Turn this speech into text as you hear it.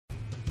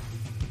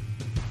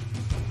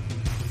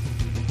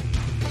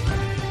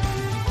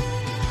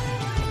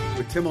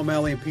Tim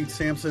O'Malley and Pete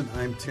Sampson.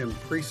 I'm Tim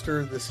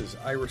Priester. This is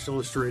Irish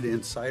Illustrated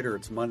Insider.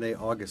 It's Monday,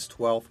 August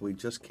 12th. We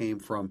just came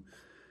from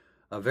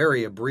a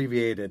very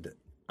abbreviated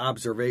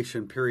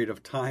observation period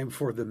of time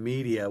for the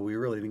media. We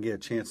really didn't get a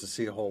chance to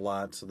see a whole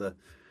lot, so the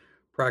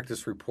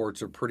practice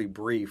reports are pretty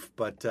brief.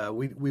 But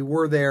we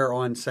were there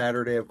on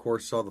Saturday, of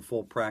course, saw the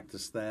full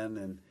practice then.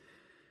 And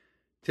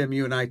Tim,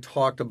 you and I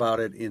talked about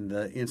it in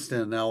the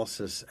instant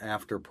analysis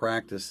after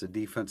practice, the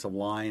defensive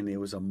line. It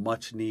was a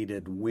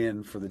much-needed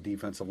win for the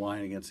defensive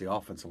line against the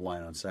offensive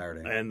line on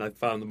Saturday. And I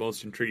found the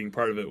most intriguing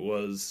part of it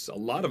was a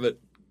lot of it,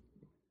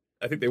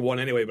 I think they won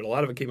anyway, but a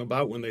lot of it came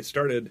about when they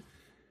started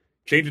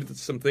changing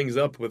some things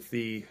up with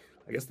the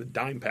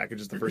dime package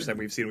is the first time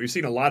we've seen it. We've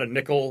seen a lot of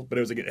nickel, but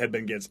it had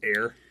been against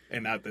air,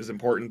 and not as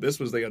important. This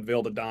was they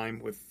unveiled a dime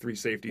with three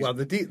safeties. Well,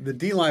 the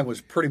D-line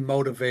was pretty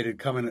motivated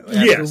coming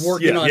after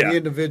working on the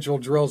individual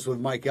drills with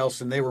Mike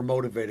Elston. They were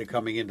motivated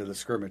coming into the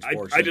scrimmage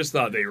portion. I just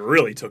thought they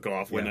really took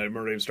off when I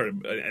remember they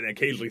started and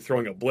occasionally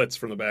throwing a blitz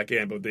from the back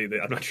end, but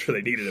I'm not sure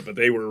they needed it, but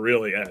they were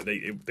really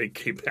they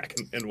came back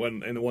and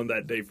won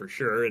that day for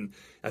sure. And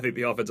I think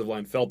the offensive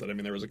line felt it. I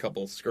mean, there was a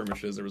couple of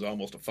skirmishes. There was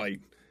almost a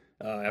fight.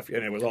 And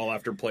it was all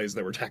after plays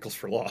that were tackles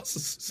for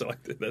loss. So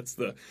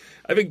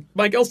I think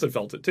Mike Elston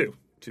felt it too,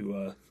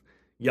 to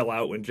yell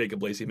out when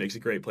Jacob Lacey makes a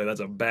great play. That's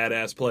a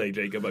badass play,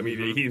 Jacob. I mean,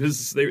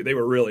 they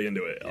were really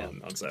into it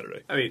on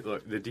Saturday. I mean,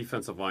 look, the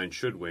defensive line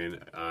should win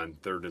on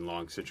third and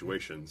long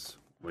situations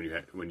when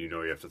you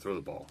know you have to throw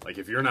the ball. Like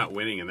if you're not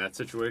winning in that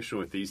situation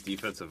with these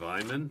defensive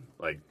linemen,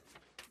 like.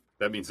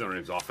 That means Notre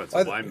Dame's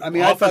offensive line.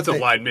 Offensive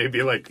line may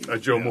be like a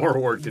Joe Moore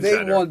Award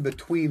contender. They won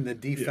between the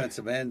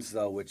defensive ends,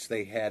 though, which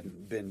they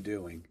hadn't been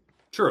doing.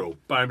 True,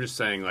 but I'm just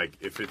saying, like,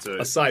 if it's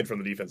aside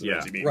from the defensive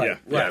ends, you mean? Right.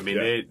 I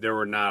mean, there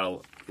were not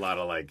a lot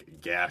of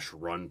like gash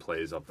run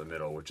plays up the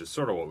middle, which is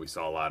sort of what we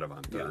saw a lot of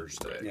on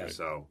Thursday. Yeah.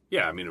 So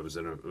I mean, it was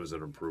an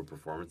improved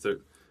performance.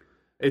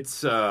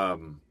 It's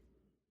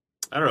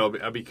I don't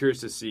know. I'd be curious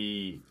to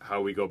see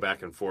how we go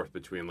back and forth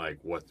between like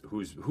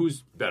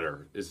who's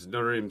better. Is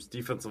Notre Dame's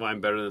defensive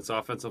line better than its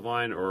offensive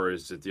line, or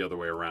is it the other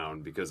way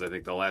around? Because I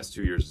think the last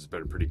 2 years has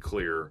been pretty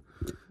clear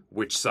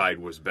which side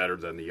was better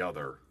than the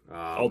other.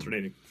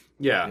 Alternating.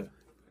 Yeah.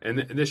 And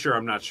this year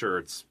I'm not sure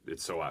it's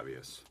so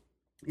obvious.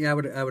 Yeah,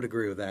 I would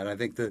agree with that. I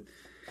think that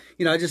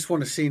I just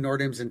want to see Notre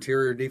Dame's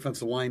interior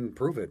defensive line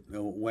prove it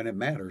when it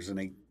matters, and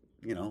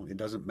it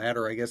doesn't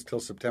matter, I guess, till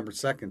September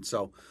 2nd.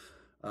 So.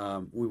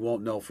 We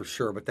won't know for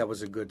sure, but that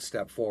was a good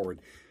step forward.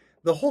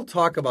 The whole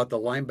talk about the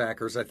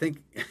linebackers, I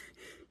think,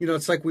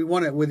 it's like we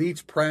want it with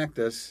each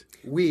practice.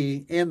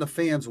 We and the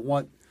fans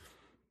want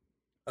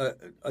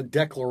a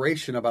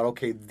declaration about,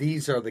 okay,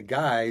 these are the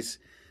guys.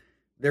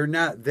 They're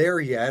not there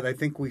yet. I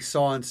think we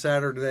saw on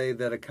Saturday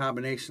that a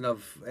combination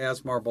of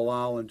Asmar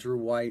Bilal and Drew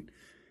White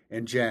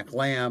and Jack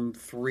Lamb,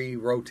 three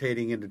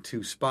rotating into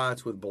two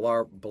spots with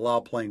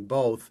Bilal playing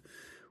both,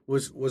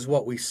 was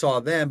what we saw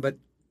then, but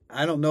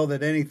I don't know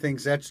that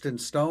anything's etched in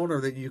stone or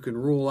that you can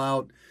rule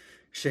out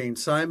Shane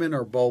Simon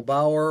or Bo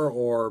Bauer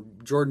or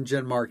Jordan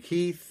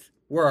Jen-Markeith.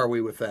 Where are we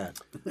with that?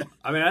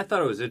 I mean, I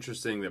thought it was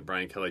interesting that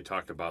Brian Kelly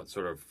talked about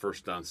sort of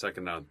first down,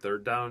 second down,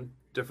 third down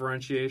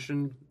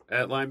differentiation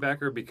at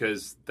linebacker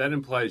because that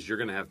implies you're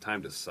going to have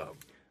time to sub.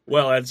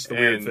 Well, that's the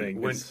weird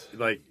thing.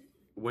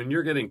 When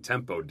you're getting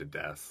tempoed to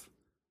death,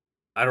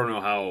 I don't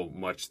know how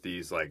much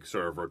these like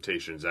sort of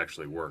rotations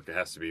actually work. It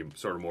has to be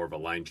sort of more of a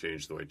line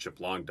change the way Chip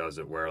Long does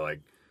it, where like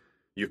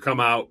you come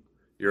out,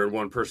 you're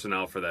one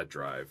personnel for that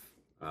drive.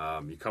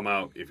 You come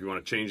out, if you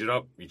want to change it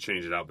up, you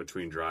change it out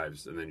between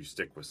drives, and then you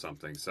stick with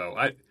something. So,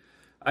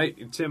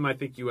 Tim, I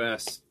think you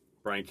asked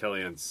Brian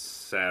Kelly on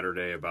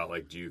Saturday about,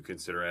 like, do you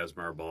consider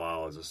Asmar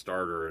Bilal as a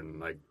starter? And,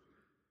 like,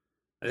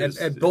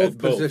 at both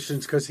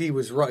positions, because he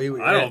was right.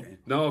 I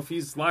don't know if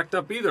he's locked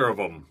up either of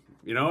them.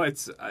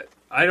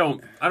 I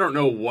don't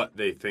know what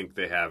they think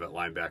they have at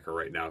linebacker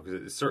right now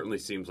because it certainly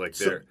seems like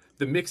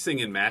the mixing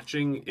and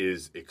matching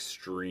is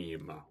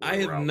extreme. I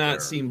have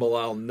not seen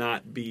Bilal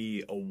not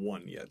be a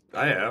one yet.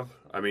 I have.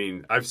 I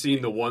mean, I've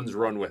seen the ones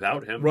run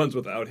without him. Runs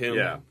without him.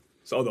 Yeah.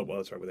 So,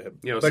 that's right with him.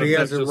 But he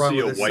has a run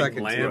with a white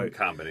second lamb team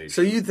combination.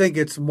 So you think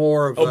it's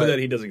more of but then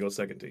he doesn't go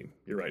second team.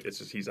 You're right. It's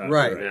just he's out.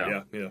 Right.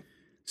 Yeah.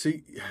 So,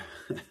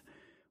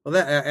 well,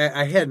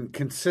 I hadn't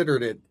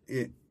considered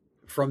it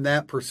from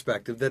that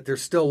perspective, that they're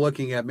still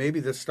looking at maybe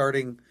the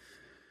starting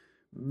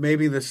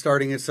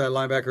inside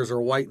linebackers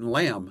are White and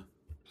Lamb.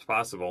 It's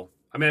possible.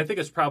 I mean, I think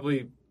it's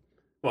probably,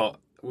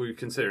 we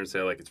consider and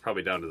say like it's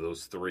probably down to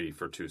those three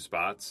for two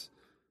spots.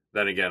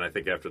 Then again, I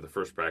think after the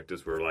first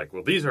practice, we're like,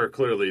 well, these are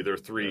clearly their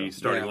three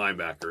starting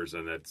linebackers,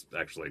 and that's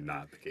actually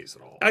not the case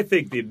at all. I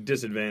think the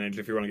disadvantage,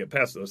 if you want to get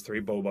past those three,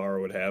 Bo Bauer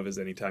would have is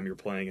anytime you're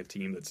playing a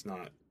team that's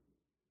not,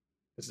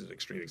 this is an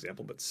extreme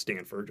example, but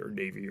Stanford or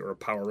Navy or a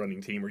power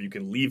running team where you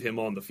can leave him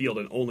on the field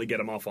and only get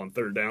him off on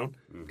third down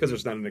because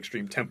there's not an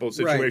extreme tempo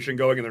situation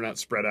going and they're not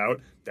spread out.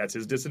 That's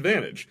his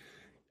disadvantage.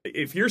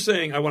 If you're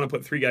saying I want to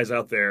put three guys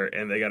out there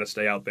and they got to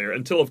stay out there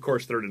until, of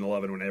course, 3rd and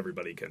 11 when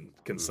everybody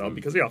can sub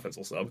because the offense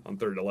will sub on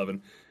 3rd and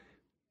 11,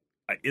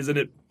 isn't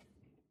it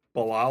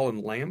Bilal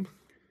and Lamb?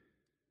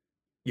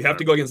 You have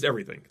to go against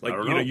everything. Like, I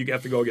don't you know, know. you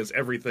have to go against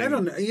everything. I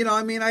don't know. You know,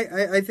 I mean,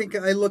 I think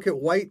I look at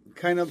White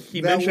kind of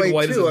He that mentioned way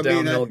White too. as a I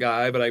mean, downhill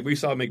guy, but we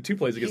saw him make 2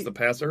 plays against the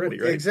pass already,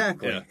 right?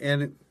 Exactly. Yeah.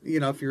 And you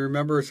know, if you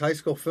remember his high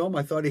school film,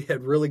 I thought he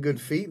had really good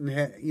feet and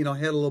had a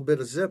little bit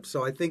of zip.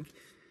 So I think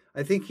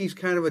he's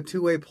kind of a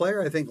two-way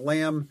player. I think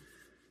Lamb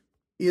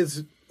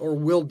is or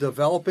will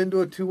develop into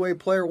a two-way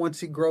player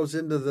once he grows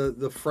into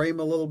the frame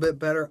a little bit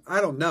better.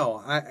 I don't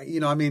know.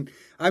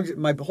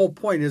 My whole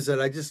point is that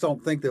I just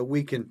don't think that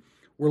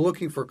we're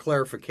looking for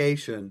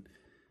clarification.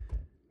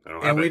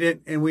 We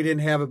didn't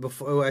have it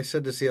before. I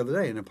said this the other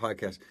day in a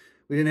podcast.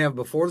 We didn't have it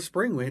before the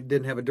spring. We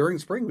didn't have it during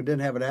spring. We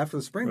didn't have it after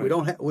the spring.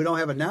 Right. We don't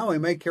have it now. It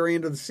may carry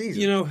into the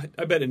season. You know,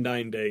 I bet in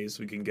 9 days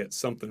we can get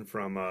something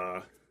from.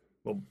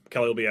 Well,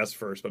 Kelly will be asked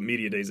first, but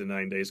media days in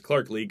 9 days.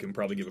 Clark Lee can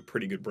probably give a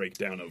pretty good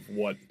breakdown of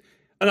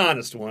an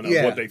honest one of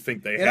what they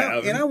think they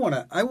have.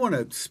 I want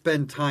to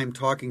spend time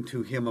talking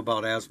to him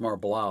about Asmar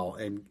Bilal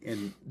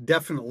and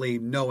definitely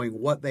knowing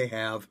what they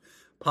have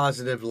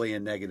positively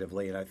and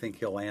negatively, and I think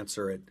he'll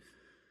answer it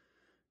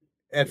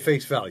at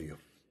face value.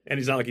 And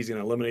he's not like he's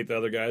going to eliminate the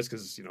other guys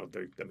because, you know,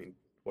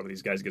 one of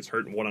these guys gets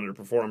hurt and one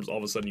underperforms. All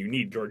of a sudden, you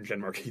need Jordan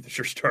Genmark as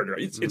your starter.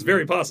 It's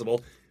very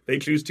possible they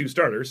choose 2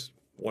 starters.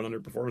 One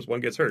underperforms, one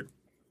gets hurt.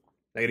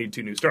 They need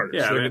 2 new starters.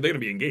 Yeah, so they're going to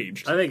be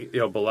engaged. I think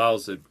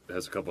Bilal's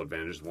has a couple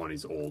advantages. One,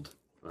 he's old,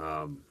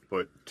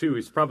 but 2,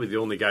 he's probably the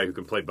only guy who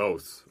can play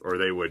both, or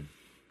they would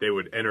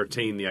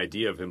entertain the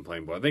idea of him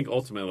playing both. I think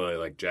ultimately,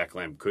 like Jack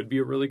Lamb could be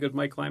a really good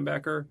Mike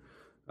linebacker.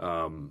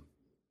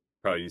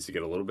 Probably needs to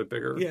get a little bit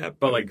bigger. Yeah,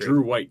 but like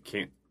Drew White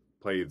can't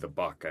play the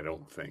buck, I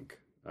don't think.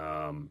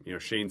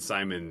 Shane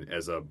Simon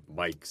as a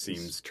Mike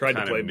seems tried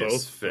to play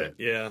misfit. both.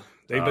 Yeah,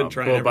 they've been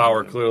trying. Bill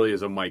Bauer clearly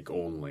is a Mike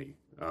only.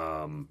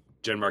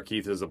 Jen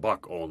Markeith is a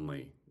buck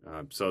only.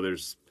 So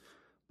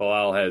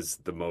Bilal has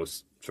the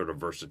most sort of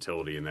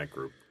versatility in that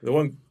group. The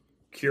one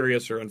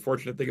curious or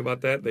unfortunate thing about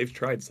that, they've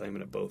tried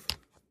Simon at both.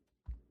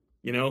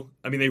 You know,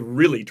 I mean, they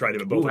really tried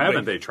him at both. Who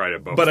haven't they tried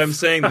at both? But I'm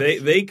saying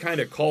they kind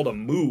of called a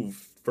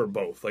move for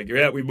both. Like,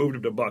 yeah, we moved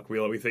him to Buck.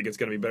 We think it's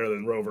going to be better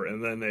than Rover,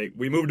 and then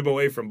we moved him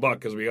away from Buck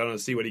because we want to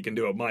see what he can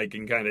do at Mike,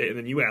 and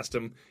then you asked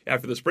him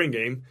after the spring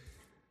game,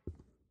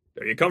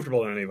 "Are you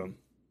comfortable in any of them?"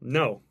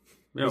 No.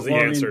 Yeah, was the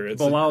answer.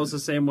 Bilal was the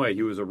same way.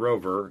 He was a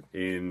Rover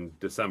in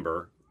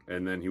December,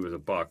 and then he was a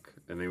Buck,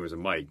 and then he was a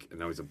Mike, and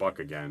now he's a Buck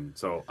again.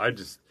 So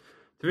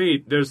to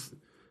me, there's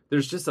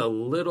just a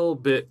little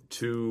bit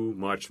too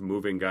much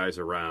moving guys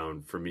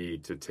around for me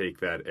to take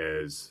that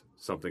as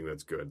something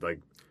that's good. Like,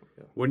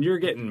 when you're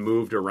getting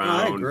moved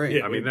around, I agree.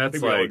 Yeah, I mean, that's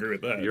we all like agree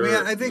with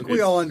that. I think we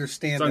all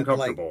understand that,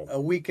 like, uncomfortable.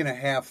 a week and a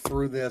half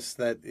through this,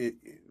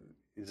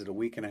 is it a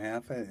week and a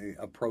half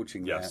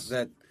approaching Yes.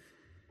 that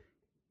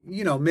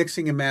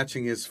mixing and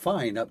matching is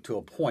fine up to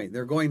a point.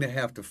 They're going to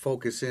have to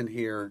focus in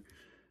here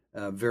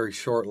very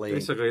shortly.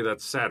 Basically,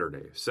 that's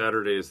Saturday.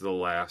 Saturday is the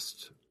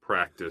last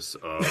practice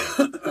of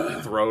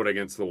throw it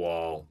against the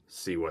wall,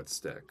 see what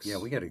sticks. Yeah,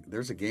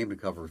 there's a game to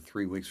cover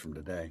 3 weeks from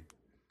today.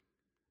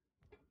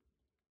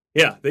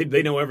 Yeah,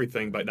 they know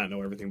everything, but not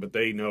know everything, but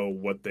they know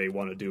what they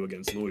want to do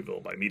against Louisville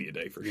by media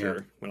day for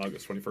sure when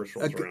August 21st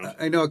rolls around.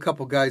 I know a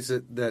couple guys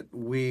that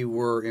we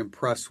were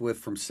impressed with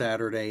from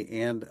Saturday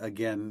and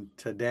again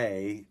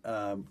today.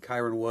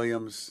 Kyron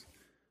Williams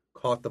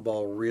caught the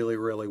ball really,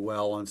 really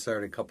well on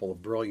Saturday, a couple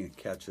of brilliant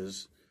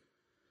catches.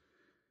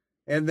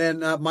 And then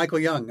Michael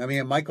Young. I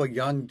mean, Michael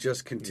Young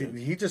just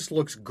he just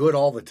looks good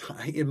all the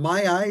time. In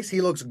my eyes,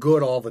 he looks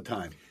good all the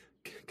time.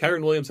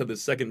 Kyron Williams had the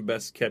second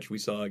best catch we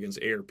saw against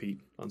Air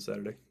Pete on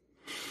Saturday.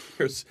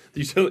 I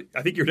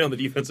think you were down the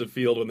defensive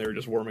field when they were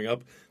just warming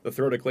up. The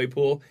throw to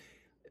Claypool.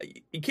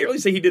 You can't really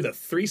say he did a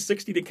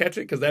 360 to catch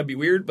it because that'd be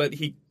weird, but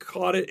he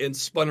caught it and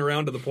spun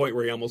around to the point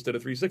where he almost did a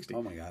 360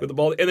 with the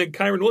ball. And then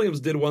Kyron Williams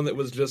did one that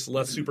was just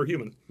less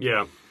superhuman.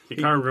 Yeah.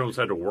 Kyron Williams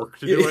had to work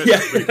to do it.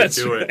 Yeah, that's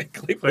do right. It.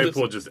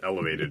 Claypool just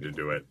elevated to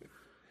do it.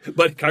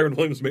 But Kyron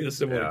Williams made a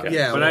similar catch.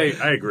 Yeah, but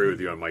I agree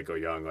with you on Michael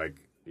Young. Like,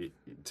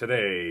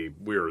 today,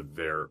 we were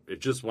there.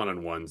 It's just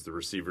one-on-ones. The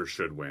receiver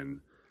should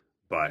win.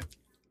 But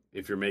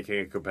if you're making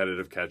a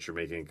competitive catch, and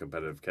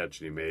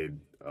you made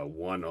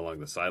one along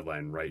the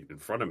sideline right in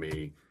front of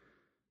me,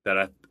 that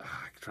I'm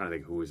trying to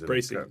think who was in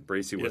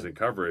Bracey was in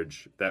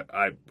coverage, that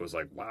I was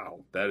like, wow,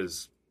 that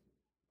is,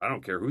 I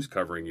don't care who's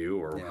covering you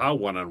or how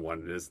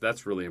one-on-one it is.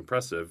 That's really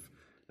impressive.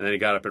 And then he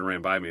got up and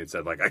ran by me and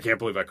said, like, I can't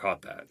believe I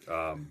caught that.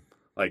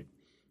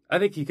 I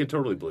think he can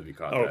totally believe he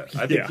caught that.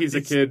 I think he's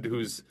a kid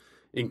who's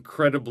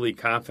incredibly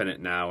confident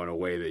now in a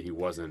way that he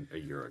wasn't a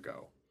year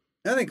ago.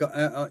 I think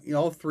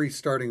all 3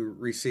 starting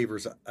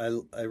receivers,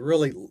 I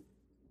really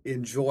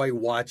enjoy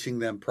watching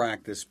them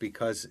practice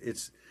because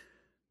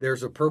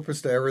there's a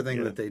purpose to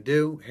everything that they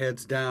do.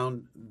 Heads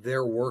down,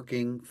 they're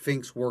working.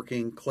 Fink's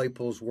working.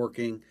 Claypool's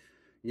working.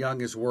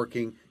 Young is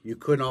working. You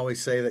couldn't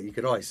always say that. You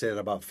could always say that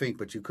about Fink,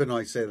 but you couldn't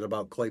always say that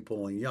about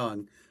Claypool and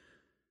Young.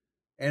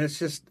 And it's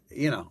just,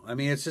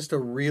 it's just a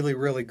really,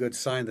 really good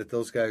sign that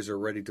those guys are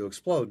ready to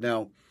explode.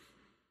 Now,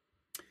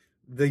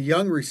 the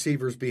young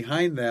receivers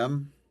behind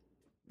them,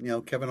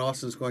 Kevin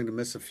Austin's going to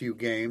miss a few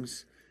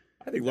games.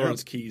 I think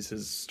Lawrence Keys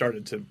has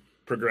started to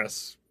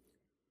progress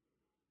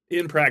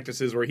in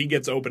practices where he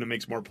gets open and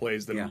makes more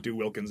plays than do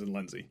Wilkins and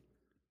Lindsey.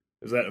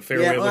 Is that a fair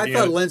way of looking at it?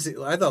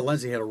 I thought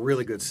Lindsey had a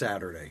really good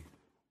Saturday.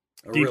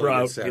 Deep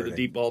route, get the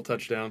deep ball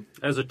touchdown.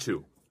 As a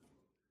 2.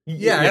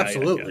 Yeah,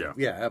 absolutely.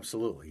 Yeah,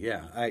 absolutely.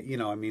 Yeah.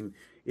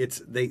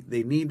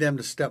 They need them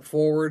to step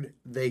forward.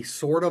 They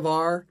sort of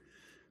are,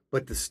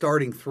 but the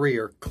starting 3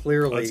 are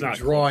clearly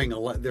drawing a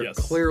line. They're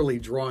clearly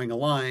drawing a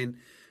line,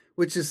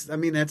 which is,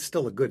 that's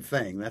still a good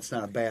thing. That's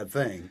not a bad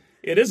thing.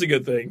 It is a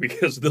good thing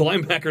because the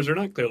linebackers are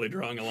not clearly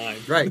drawing a line.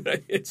 Right.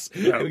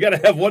 We got to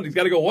have one. It's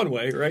got to go one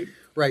way, right?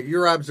 Right.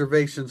 Your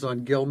observations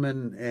on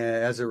Gilman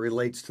as it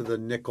relates to the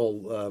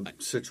nickel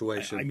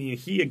situation.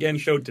 He again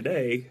showed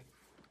today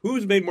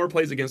who's made more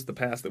plays against the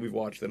pass that we've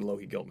watched than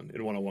Alohi Gilman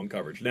in one-on-one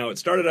coverage. Now, it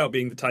started out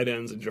being the tight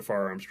ends and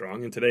Jafar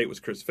Armstrong, and today it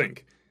was Chris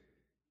Fink.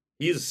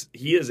 He is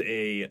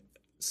a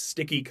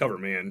sticky cover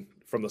man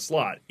from the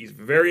slot. He's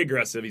very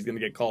aggressive. He's going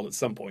to get called at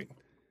some point.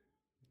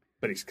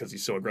 But because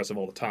he's so aggressive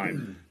all the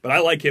time. But I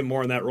like him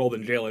more in that role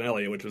than Jalen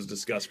Elliott, which was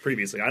discussed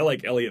previously. I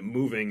like Elliott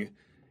moving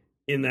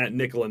in that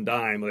nickel and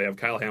dime. They have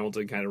Kyle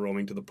Hamilton kind of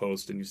roaming to the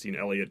post, and you've seen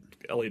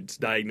Elliott's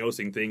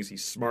diagnosing things.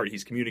 He's smart.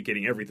 He's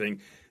communicating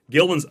everything.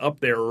 Gilman's up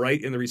there right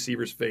in the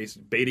receiver's face,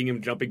 baiting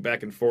him, jumping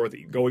back and forth,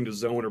 going to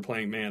zone or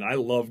playing man. I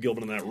love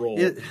Gilman in that role.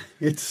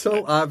 It's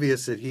so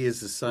obvious that he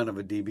is the son of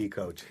a DB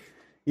coach.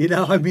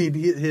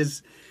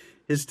 His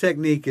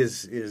technique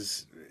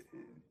is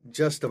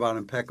just about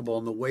impeccable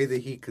in the way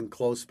that he can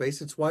close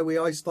space. It's why we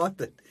always thought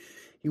that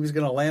he was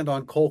going to land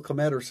on Cole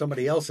Kmet or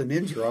somebody else and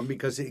injure him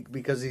because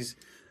he's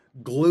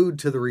glued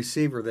to the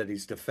receiver that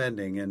he's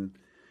defending,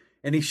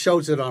 and he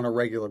shows it on a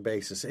regular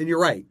basis. And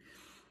you're right.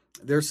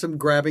 There's some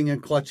grabbing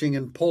and clutching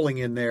and pulling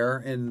in there,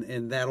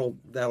 and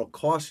that'll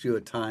cost you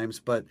at times.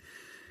 But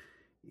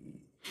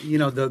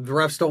the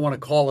refs don't want to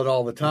call it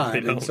all the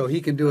time, and so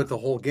he can do it the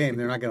whole game.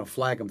 They're not going to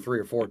flag him 3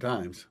 or 4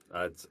 times.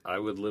 I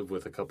would live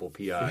with a couple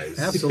PIs.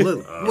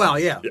 Absolutely. Well,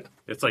 yeah.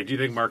 It's like, do you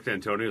think Mark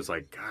D'Antonio is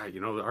like,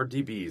 God, our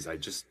DBs,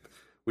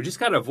 we just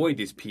got to avoid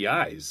these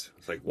PIs.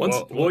 It's like,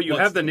 you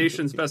have the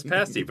nation's best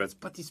pass defense,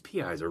 but these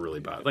PIs are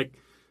really bad. Like,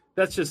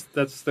 that's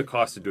the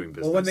cost of doing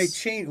business. Well, when they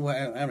changed,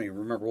 I don't even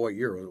remember what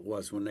year it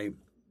was when they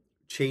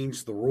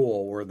changed the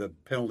rule where the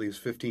penalty is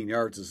 15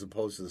 yards as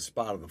opposed to the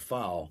spot of the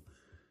foul.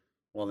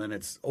 Well, then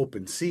it's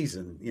open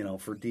season,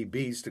 for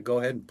DBs to go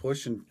ahead and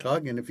push and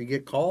tug, and if you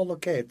get called,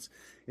 okay,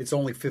 it's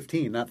only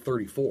 15, not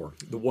 34.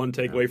 The one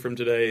takeaway from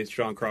today is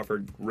Sean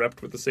Crawford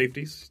repped with the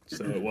safeties,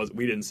 so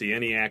we didn't see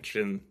any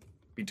action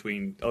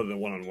between other than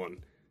one-on-one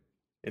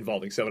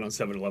involving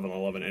 7-on-7,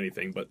 11-on-11,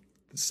 anything. But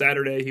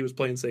Saturday he was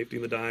playing safety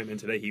in the dime, and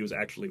today he was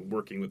actually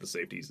working with the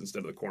safeties instead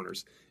of the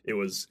corners. It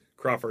was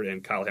Crawford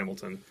and Kyle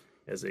Hamilton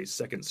as a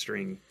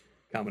second-string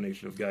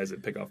combination of guys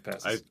that pick off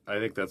passes. I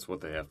think that's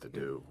what they have to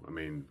do.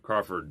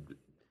 Crawford,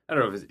 I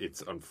don't know if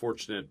it's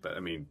unfortunate, but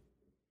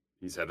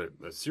he's had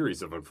a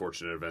series of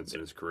unfortunate events in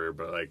his career,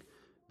 but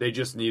they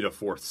just need a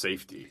 4th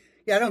safety.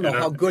 Yeah, I don't know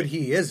how good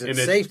he is at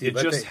safety. It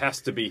just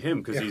has to be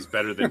him because he's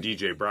better than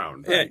DJ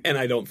Brown. And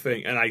I don't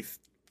think,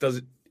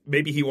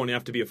 maybe he won't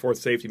have to be a 4th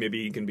safety.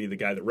 Maybe he can be the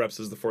guy that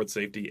reps as the 4th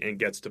safety and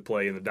gets to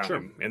play in the dime.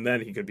 Sure. And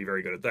then he could be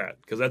very good at that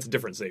because that's a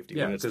different safety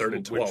when it's 3rd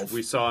and 12. Which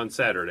we saw on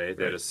Saturday.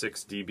 They had a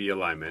 6 DB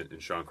alignment,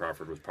 and Sean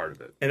Crawford was part of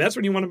it. And that's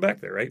when you want him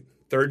back there, right?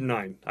 3rd and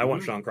 9. I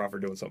want Sean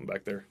Crawford doing something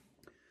back there.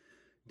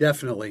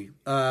 Definitely.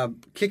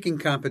 Kicking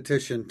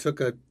competition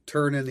took a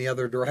turn in the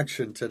other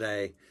direction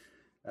today.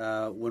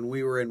 When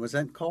we were in, was that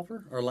in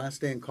Culver? Our last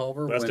day in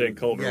Culver? Day in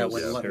Culver. Yeah,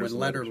 when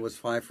Leonard was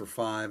 5 for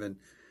 5 and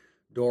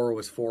Dora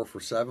was 4 for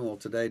 7. Well,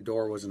 today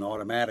Dora was an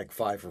automatic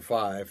 5 for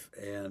 5,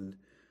 and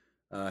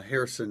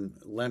Harrison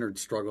Leonard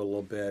struggled a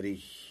little bit.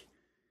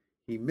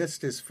 He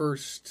missed his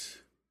first.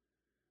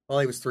 Well,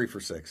 he was 3 for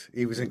 6.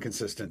 He was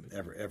inconsistent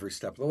every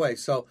step of the way.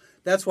 So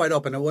that's wide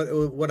open. And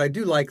what I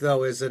do like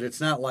though is that it's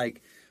not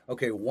like,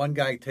 okay, one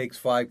guy takes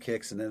 5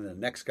 kicks and then the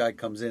next guy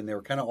comes in. They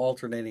were kind of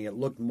alternating. It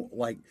looked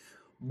like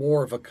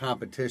more of a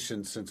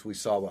competition since we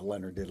saw what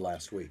Leonard did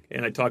last week.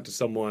 And I talked to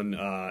someone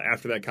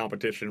after that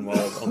competition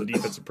while on the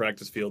defensive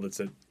practice field that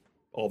said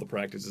all the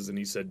practices, and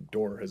he said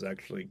Dorr has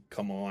actually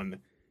come on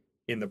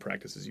in the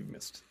practices you've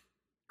missed.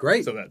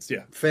 Great. So that's,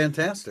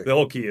 fantastic. The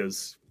whole key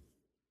is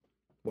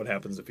what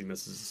happens if he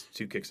misses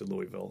 2 kicks at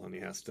Louisville, and he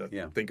has to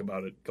think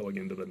about it going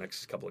into the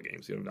next couple of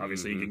games.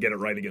 Obviously, he can get it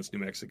right against New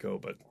Mexico,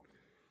 but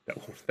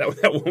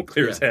that won't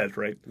clear his head,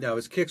 right? No,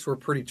 his kicks were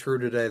pretty true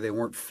today. They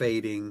weren't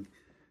fading.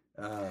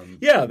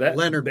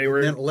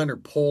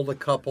 Leonard pulled a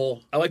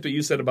couple. I liked what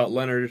you said about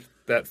Leonard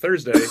that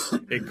Thursday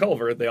in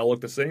Culver. They all look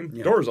the same.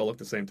 Yeah. Doors all look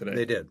the same today.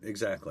 They did,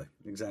 exactly.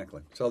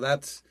 So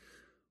that's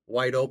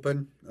wide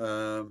open,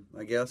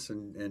 I guess.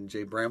 And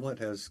Jay Bramlett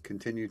has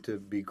continued to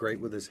be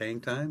great with his hang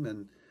time,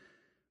 and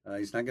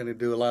he's not going to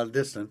do a lot of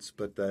distance,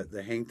 but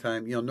the hang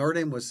time. Notre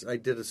Dame was. I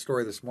did a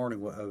story this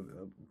morning of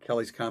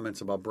Kelly's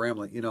comments about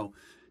Bramlett.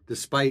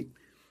 Despite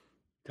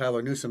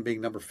Tyler Newsome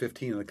being number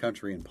 15 in the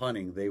country in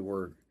punting, they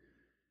were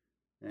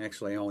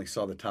Actually, I only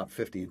saw the top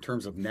 50. In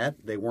terms of net,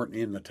 they weren't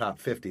in the top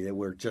 50. They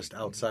were just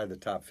outside the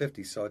top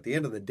 50. So at the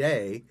end of the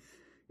day,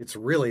 it's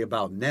really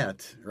about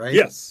net, right?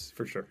 Yes,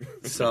 for sure.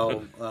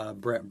 So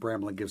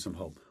Bramlett gives them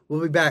hope.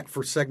 We'll be back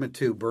for segment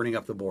 2, Burning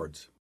Up the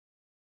Boards.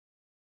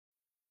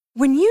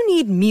 When you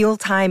need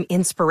mealtime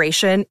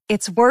inspiration,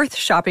 it's worth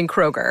shopping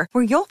Kroger,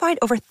 where you'll find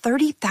over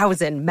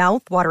 30,000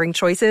 mouth-watering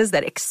choices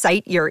that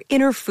excite your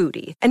inner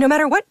foodie. And no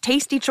matter what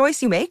tasty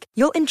choice you make,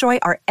 you'll enjoy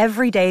our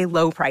everyday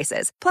low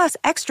prices, plus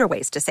extra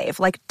ways to save,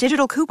 like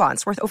digital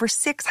coupons worth over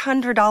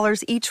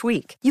 $600 each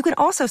week. You can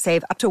also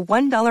save up to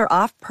 $1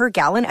 off per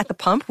gallon at the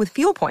pump with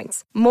fuel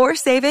points. More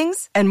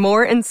savings and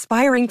more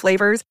inspiring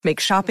flavors make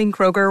shopping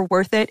Kroger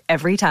worth it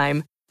every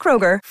time.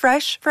 Kroger,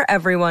 fresh for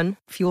everyone.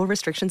 Fuel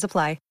restrictions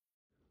apply.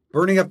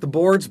 Burning Up the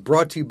Boards,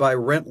 brought to you by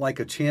Rent Like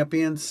a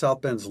Champion,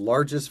 South Bend's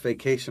largest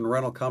vacation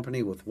rental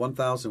company with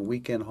 1,000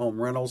 weekend home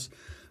rentals,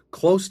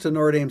 close to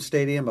Notre Dame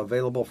Stadium,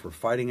 available for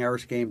Fighting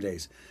Irish game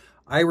days.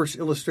 Irish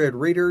Illustrated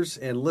readers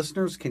and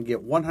listeners can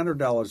get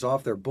 $100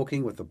 off their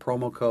booking with the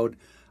promo code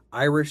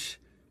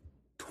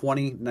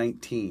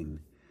IRISH2019.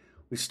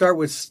 We start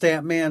with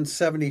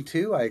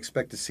Statman72. I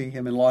expect to see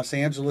him in Los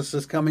Angeles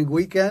this coming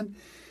weekend.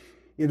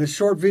 In a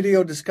short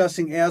video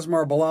discussing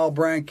Asmar Bilal,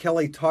 Brian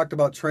Kelly talked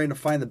about trying to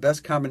find the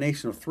best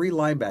combination of 3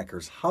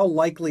 linebackers. How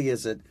likely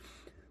is it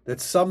that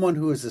someone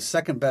who is the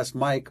second best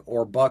Mike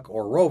or Buck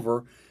or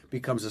Rover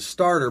becomes a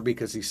starter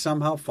because he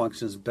somehow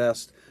functions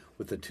best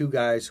with the 2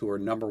 guys who are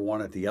number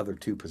 1 at the other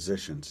 2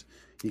 positions?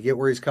 You get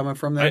where he's coming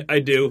from there? I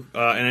do,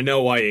 and I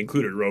know why he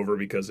included Rover,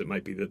 because it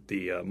might be that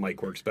the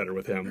Mike works better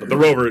with him. But the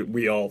Rover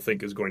we all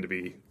think is going to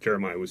be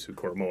Jeremiah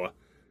Owusu-Koramoah.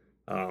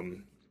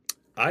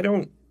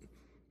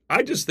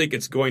 I just think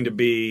it's going to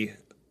be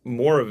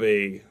more of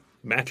a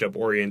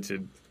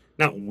matchup-oriented,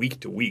 not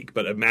week to week,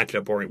 but a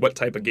matchup-oriented. What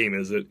type of game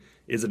is it?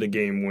 Is it a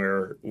game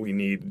where we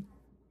need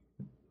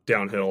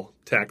downhill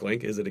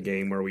tackling? Is it a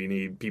game where we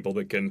need people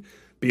that can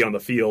be on the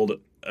field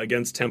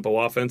against tempo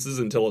offenses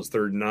until it's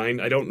 3rd and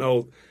 9? I don't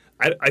know.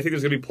 I think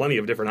there's going to be plenty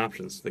of different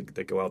options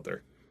that go out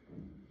there.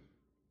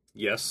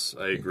 Yes,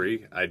 I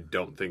agree. I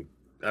don't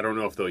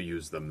know if they'll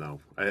use them, though.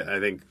 I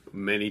think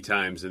many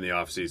times in the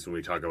offseason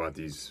we talk about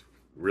these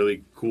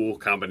really cool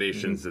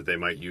combinations that they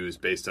might use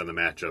based on the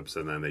matchups,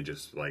 and then they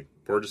just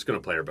we're just going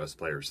to play our best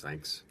players,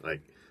 thanks. I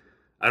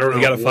don't know.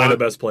 You got to find a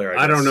best player.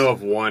 I don't know if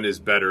one is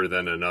better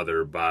than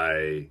another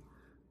by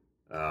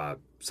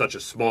such a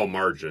small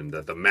margin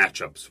that the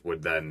matchups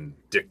would then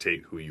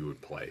dictate who you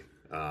would play.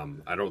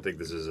 I don't think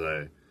this is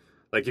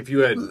if you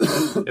had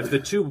if the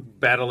 2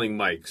 battling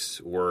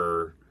Mikes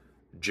were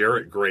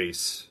Jarrett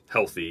Grace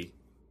healthy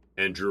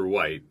and Drew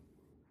White,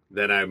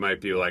 then I might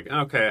be like,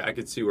 okay, I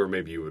could see where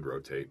maybe you would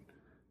rotate.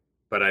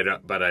 But I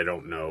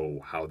don't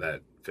know how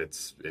that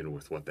fits in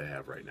with what they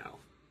have right now.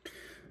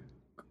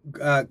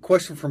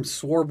 Question from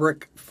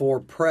Swarbrick for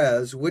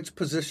Prez. Which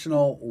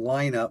positional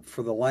lineup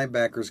for the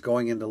linebackers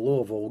going into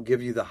Louisville will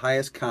give you the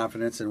highest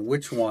confidence, and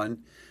which one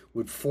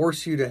would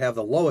force you to have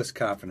the lowest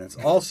confidence?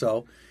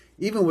 Also,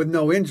 even with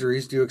no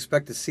injuries, do you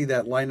expect to see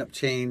that lineup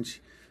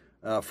change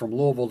from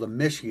Louisville to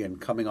Michigan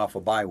coming off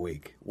a bye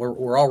week?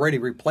 We're already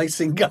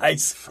replacing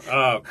guys.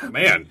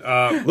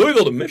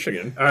 Louisville to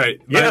Michigan. All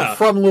right. Yeah.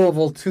 From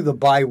Louisville to the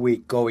bye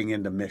week going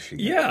into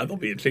Michigan. Yeah, there'll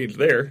be a change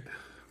there.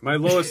 My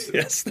lowest...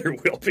 Yes, there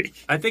will be.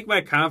 I think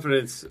my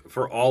confidence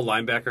for all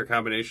linebacker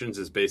combinations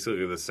is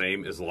basically the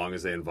same as long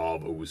as they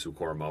involve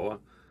Owusu-Koramoah.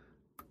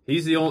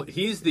 He's the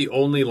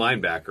only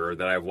linebacker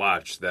that I've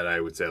watched that I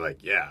would say,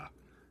 yeah,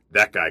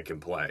 that guy can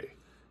play.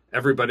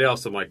 Everybody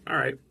else, I'm like, all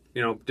right,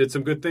 did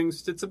some good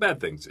things, did some bad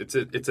things.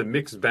 It's a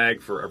mixed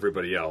bag for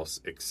everybody else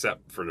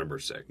except for number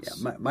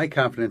 6. Yeah, my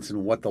confidence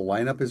in what the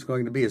lineup is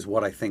going to be is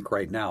what I think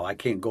right now. I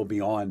can't go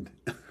beyond...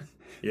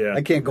 Yeah,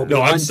 I can't go No,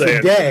 beyond I'm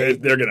saying today.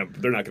 they're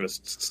not gonna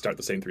start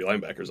the same 3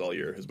 linebackers all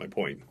year. Is my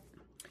point.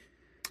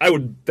 I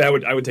would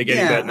take any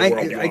bet in the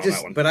world on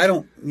that one. But I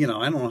don't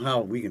know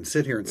how we can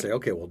sit here and say,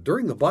 okay, well,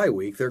 during the bye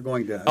week they're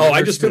going to.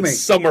 I just meant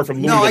somewhere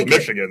from Louisville to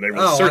Michigan, they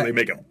will certainly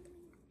make a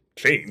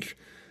change.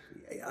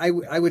 I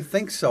would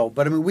think so,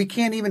 but I mean, we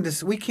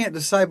can't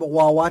decide, but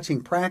while watching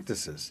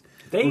practices,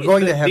 they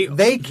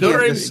can't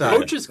decide.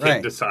 Coaches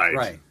can't decide.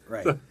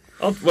 Right.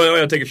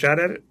 I'll take a shot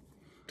at it.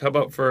 How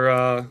about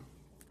for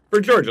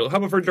Georgia? How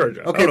about for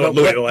Georgia? Okay, I don't know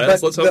what Louisville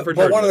has. Let's hope for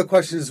Georgia. But one of the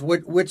questions is,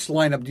 which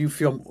lineup do you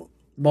feel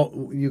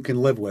you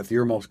can live with?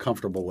 You're most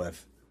comfortable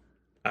with?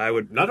 I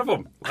would none of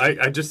them.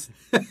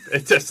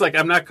 It's just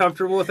I'm not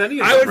comfortable with any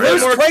of them. I would feel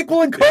more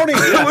Claypool and Cody.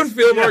 I would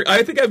feel more.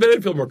 I think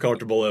I'd feel more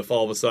comfortable if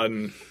all of a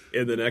sudden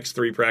in the next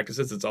 3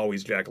 practices it's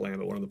always Jack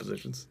Lamb at one of the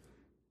positions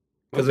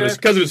because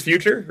of his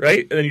future,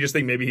 right? And then you just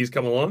think maybe he's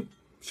come along.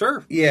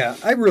 Sure. Yeah,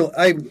 I'm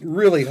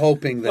really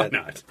hoping that. Why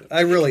not?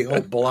 I really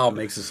hope Bilal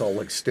makes us all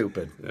look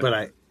stupid, but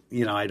I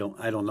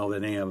don't know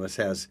that any of us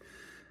has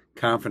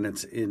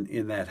confidence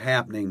in that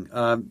happening.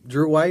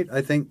 Drew White,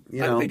 I think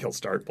I think he'll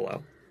start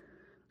Bilal.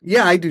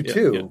 Yeah, I do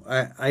too.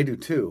 Yeah. I do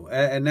too,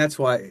 and that's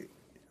why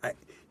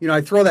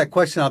I throw that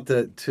question out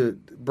to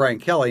Brian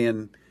Kelly,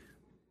 and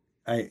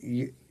I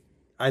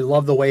I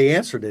love the way he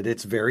answered it.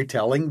 It's very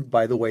telling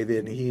by the way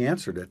that he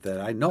answered it. That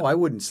I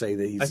wouldn't say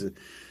that he's.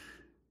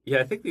 Yeah,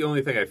 I think the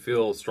only thing I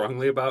feel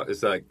strongly about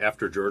is that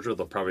after Georgia,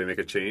 they'll probably make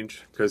a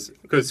change because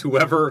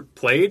whoever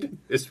played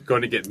is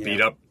going to get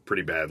beat up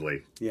pretty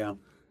badly. Yeah,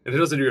 and it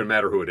doesn't even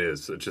matter who it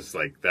is. It's just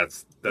like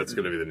that's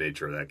going to be the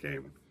nature of that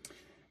game.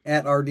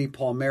 At R.D.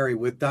 Palmieri,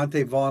 with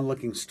Dante Vaughn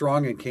looking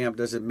strong in camp,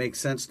 does it make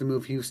sense to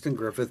move Houston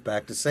Griffith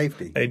back to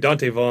safety? Hey,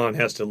 Dante Vaughn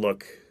has to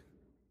look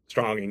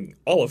strong in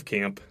all of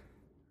camp,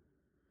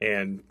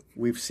 and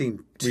we've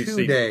seen two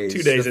two days,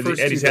 and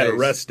he's had a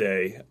rest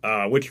day,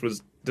 which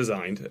was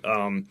designed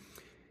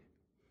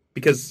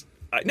because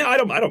I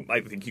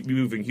think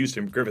moving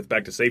Houston Griffith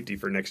back to safety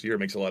for next year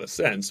makes a lot of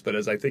sense. But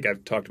as I think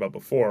I've talked about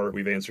before,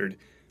 we've answered.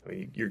 I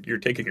mean, you're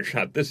taking your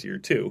shot this year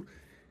too.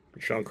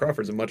 Sean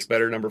Crawford's a much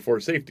better number 4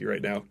 safety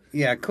right now.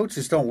 Yeah,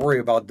 coaches don't worry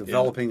about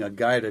developing a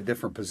guy at a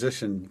different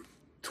position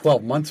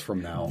 12 months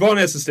from now. Vaughn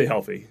has to stay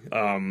healthy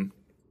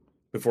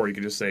before you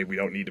can just say we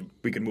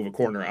can move a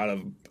corner out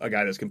of a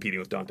guy that's competing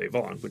with Dante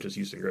Vaughn, which is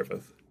Houston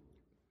Griffith.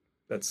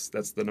 That's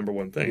the number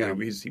one thing. Yeah.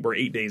 We're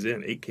 8 days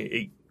in,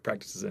 8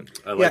 practices in.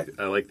 I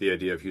like the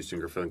idea of Houston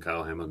Griffith and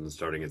Kyle Hamilton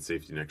starting at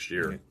safety next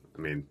year. Yeah.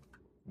 I mean,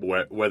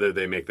 whether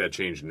they make that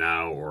change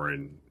now or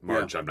in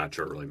March, I'm not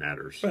sure it really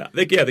matters. Well,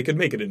 they could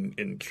make it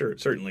in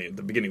certainly at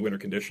the beginning of winter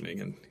conditioning,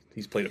 and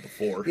he's played it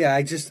before. Yeah,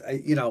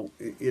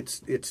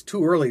 it's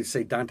too early to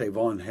say Dante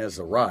Vaughn has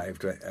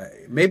arrived.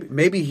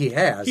 Maybe he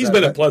has. He's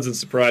been a pleasant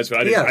surprise, but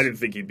I Yes. didn't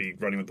think he'd be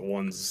running with the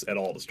ones at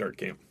all to start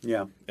camp.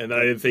 Yeah, And I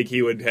didn't think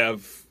he would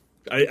have.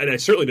 I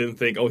certainly didn't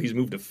think, he's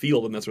moved to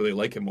field and that's where they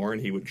like him more, and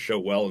he would show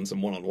well in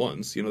some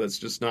one-on-ones. That's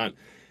just not.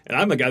 And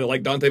I'm a guy that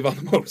liked Dante Vaughn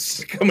the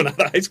most coming out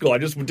of high school. I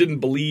just didn't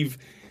believe.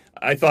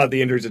 I thought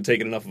the injuries had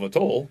taken enough of a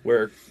toll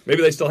where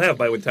maybe they still have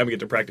by the time we get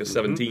to practice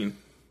 17.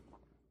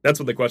 That's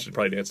what the question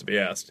probably needs to be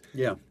asked.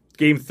 yeah.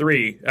 Game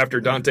 3,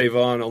 after Dante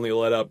Vaughn only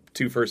let up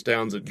 2 first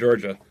downs at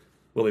Georgia,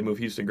 will they move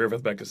Houston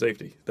Griffith back to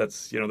safety?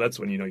 That's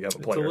when you have a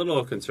player. It's a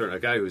little concern. A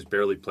guy who's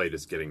barely played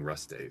is getting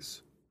rest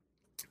days.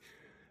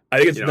 I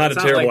think it's not a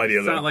terrible idea,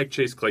 It's though. not like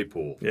Chase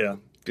Claypool. Yeah,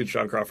 good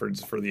Sean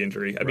Crawford's for the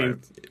injury. I mean,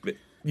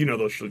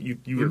 those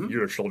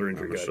you're a shoulder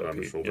injury guy. I'm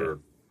a shoulder.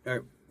 All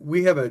right.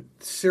 We have a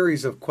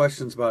series of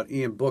questions about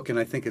Ian Book, and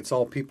I think it's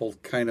all people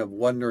kind of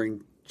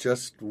wondering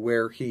just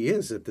where he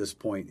is at this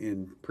point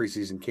in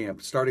preseason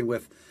camp. Starting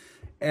with,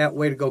 at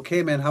Way to Go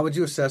K-Man, how would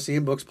you assess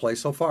Ian Book's play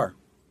so far?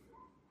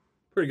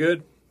 Pretty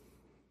good.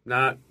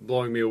 Not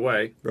blowing me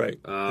away.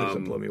 Right.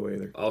 Doesn't blow me away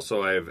either.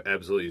 Also, I have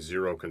absolutely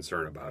zero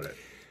concern about it.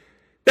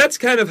 That's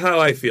kind of how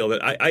I feel.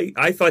 That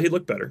I thought he'd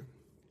look better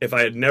if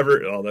I had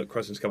never. Oh, that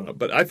question's coming up.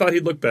 But I thought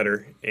he'd look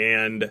better,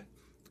 and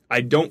I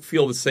don't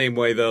feel the same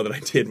way though that I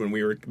did when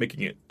we were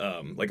making it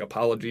like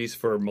apologies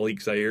for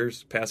Malik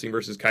Zaires passing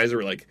versus Kaiser.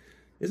 We're like,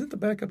 isn't the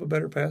backup a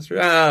better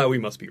passer? We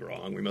must be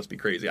wrong. We must be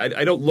crazy.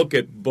 I don't look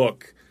at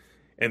Book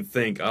and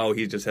think,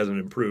 he just hasn't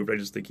improved. I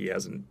just think he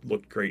hasn't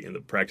looked great in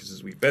the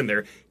practices we've been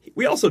there.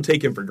 We also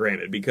take him for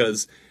granted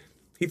because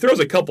he throws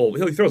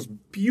he throws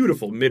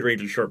beautiful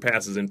mid-range and short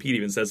passes, and Pete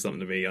even says something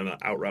to me on an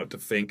out route to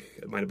Fink.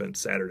 It might have been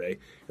Saturday.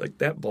 Like,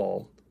 that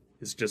ball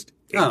is just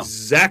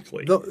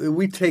exactly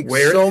We take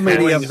where so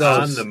many of on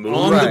those the move.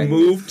 on the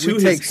move to we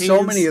his take so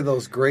hands. many of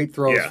those great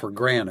throws Yeah. for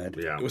granted.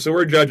 Yeah. So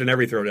we're judging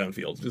every throw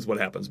downfield is what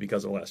happens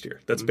because of last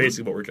year. That's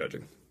basically what we're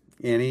judging.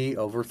 And he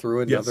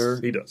overthrew another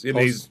he does. And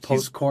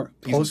post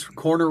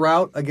corner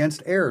route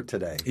against air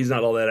today. He's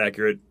not all that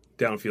accurate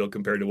downfield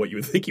compared to what you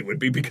would think he would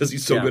be because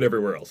he's so good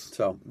everywhere else.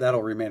 So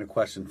that'll remain a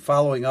question.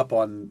 Following up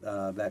on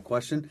that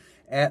question,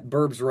 at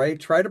Burbs Ray,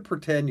 try to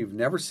pretend you've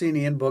never seen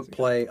Ian Book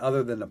play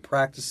other than the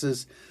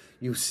practices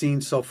you've seen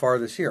so far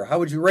this year. How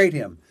would you rate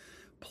him?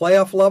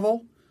 Playoff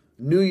level,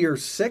 New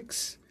Year's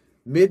Six,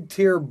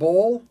 mid-tier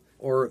bowl,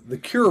 or the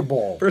Cure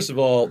Bowl? First of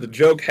all, the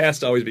joke has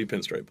to always be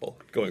Pinstripe Bowl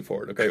going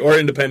forward, okay? Or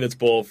Independence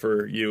Bowl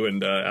for you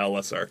and Al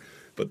Lessar.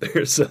 But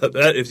there's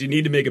that. If you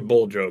need to make a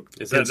bowl joke,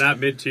 Is that not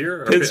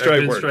mid-tier? Or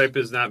Pinstripe works. Pinstripe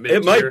is not mid-tier?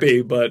 It might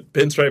be, but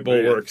Pinstripe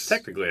Bowl works.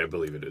 Technically, I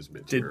believe it is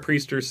mid-tier. Did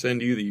Priester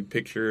send you the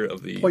picture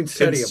of the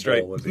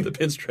Poinsettia Bowl, the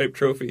Pinstripe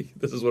trophy?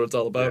 This is what it's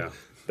all about. Yeah.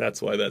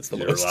 That's why that's the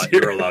You're lowest allowed,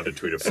 tier. you're allowed to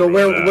tweet a So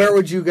photo of that. where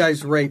would you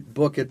guys rate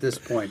Book at this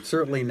point?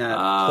 Certainly not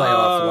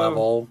playoff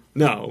level.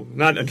 No,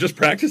 not just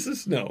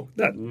practices. No,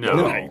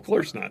 No. of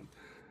course not.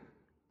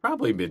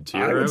 Probably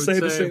mid-tier. I would say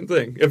the same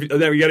thing.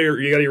 Now you got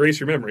to erase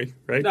your memory,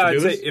 right? No, to I'd do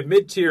say this? if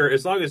mid-tier,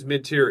 as long as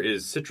mid-tier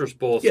is Citrus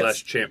Bowl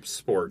Yes. / Champ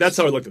Sports. That's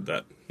how I looked at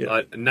that.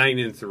 Yeah,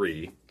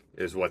 9-3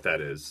 is what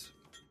that is.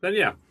 Then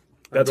yeah,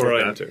 that's I'd go where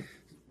with I am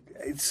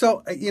that. too.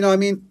 So, I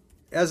mean,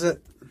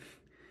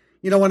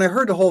 when I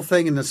heard the whole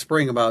thing in the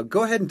spring about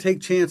go ahead and take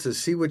chances,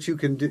 see what you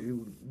can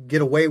do,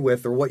 get away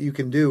with, or what you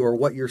can do, or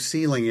what your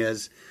ceiling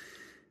is,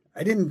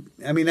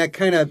 that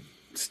kind of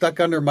stuck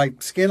under my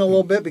skin a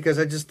little bit because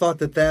I just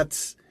thought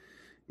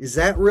is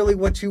that really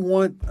what you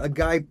want a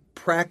guy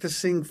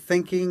practicing,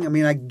 thinking? I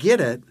mean, I get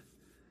it,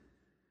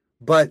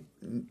 but,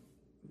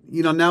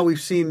 now we've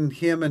seen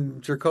him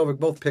and Jurkovec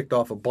both picked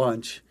off a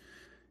bunch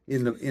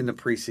in the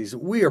preseason.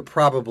 We are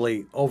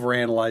probably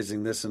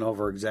overanalyzing this and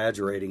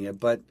over-exaggerating it,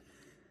 but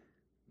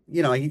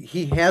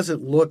he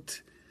hasn't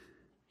looked.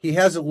 He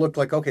hasn't looked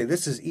like, okay,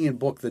 this is Ian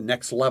Book the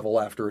next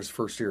level after his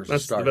first year as a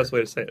starter. That's the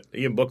best way to say it.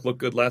 Ian Book looked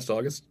good last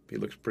August. He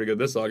looks pretty good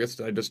this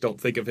August. I just don't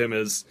think of him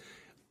as...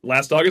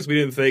 Last August, we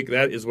didn't think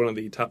that is one of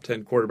the top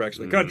 10 quarterbacks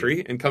in the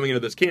country. And coming into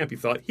this camp, you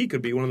thought he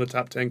could be one of the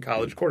top 10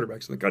 college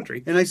quarterbacks in the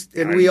country.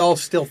 And we all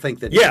still think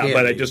that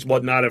it just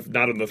was not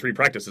in the 3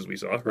 practices we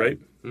saw, right?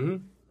 Mm-hmm.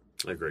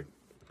 I agree.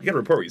 You got to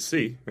report what you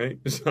see, right?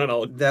 It's not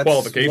all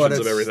qualifications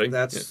of everything.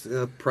 That's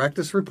a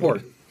practice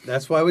report.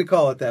 That's why we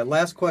call it that.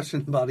 Last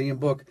question about Ian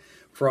Book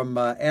from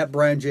at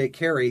Brian J.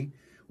 Carey.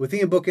 With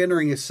Ian Book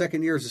entering his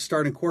second year as a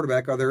starting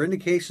quarterback, are there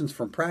indications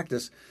from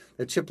practice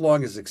that Chip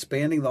Long is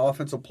expanding the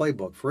offensive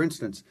playbook? For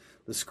instance,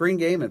 the screen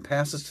game and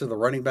passes to the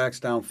running backs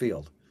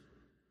downfield.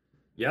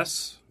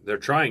 Yes, they're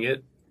trying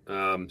it.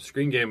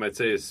 Screen game, I'd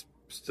say, is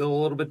still a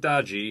little bit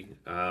dodgy,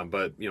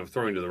 but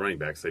throwing to the running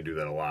backs, they do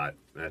that a lot.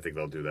 And I think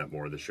they'll do that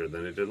more this year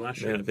than they did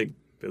last year. And I think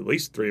at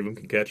least 3 of them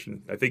can catch,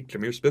 and I think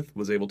Jameer Smith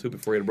was able to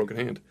before he had a broken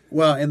hand.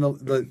 Well, and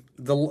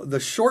the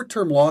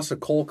short-term loss of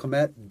Cole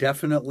Kmet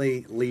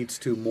definitely leads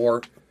to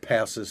more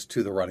passes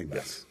to the running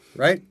backs,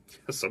 right?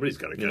 Somebody's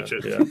got to catch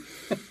it.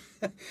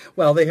 Yeah.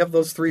 Well, they have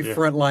those 3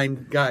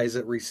 frontline guys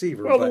at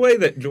receiver. Well, the way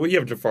that you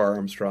have Jafar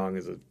Armstrong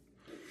is a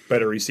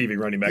better receiving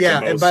running back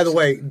than most. And by the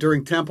way,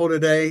 during Tempo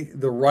today,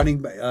 the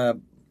running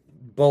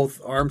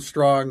both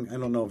Armstrong, I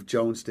don't know if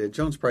Jones did.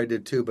 Jones probably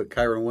did too, but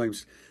Kyron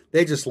Williams,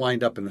 they just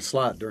lined up in the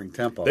slot during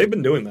Tempo. They've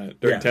been doing that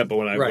during Tempo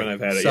when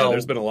I've had it. So,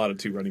 there's been a lot of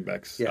 2 running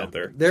backs out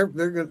there.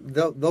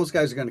 Those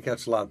guys are going to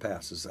catch a lot of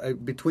passes.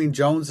 Between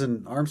Jones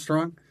and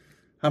Armstrong,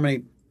 how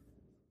many?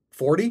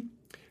 40?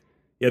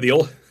 Yeah,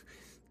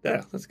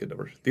 that's a good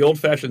number. The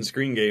old-fashioned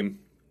screen game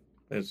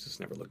has just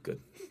never looked good.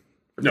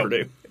 Notre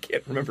Dame. I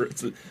can't remember it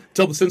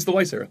since the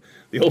Weiss era.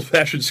 The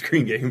old-fashioned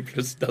screen game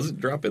just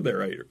doesn't drop in there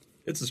right.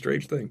 It's a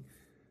strange thing.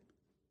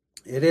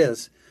 It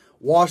is.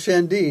 Wash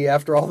ND,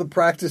 after all the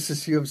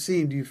practices you have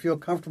seen, do you feel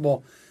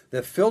comfortable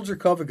that Phil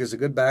Jurkovec is a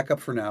good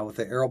backup for now with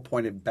the arrow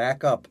pointed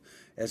back up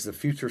as the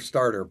future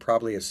starter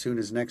probably as soon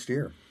as next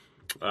year?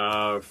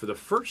 For the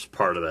first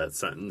part of that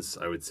sentence,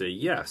 I would say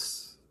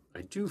yes.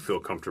 I do feel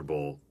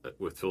comfortable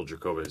with Phil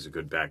Jurkovec as a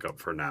good backup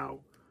for now.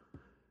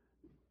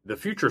 The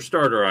future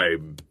starter,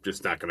 I'm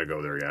just not going to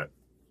go there yet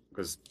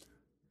because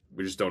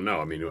we just don't know.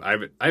 I mean, I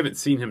haven't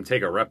seen him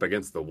take a rep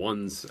against the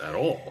ones at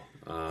all.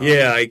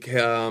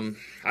 I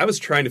was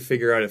trying to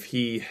figure out if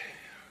I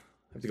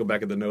have to go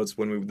back at the notes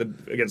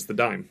against the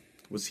dime.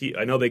 Was he?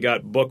 I know they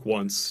got Book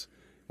once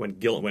when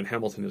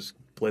Hamilton is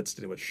blitzed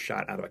and it was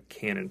shot out of a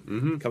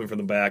cannon coming from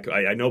the back.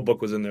 I know Book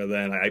was in there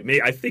then.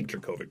 I think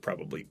Jurkovec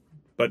probably.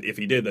 But if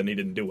he did, then he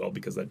didn't do well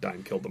because that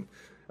dime killed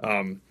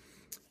him.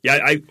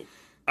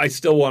 I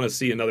still want to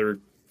see another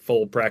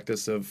full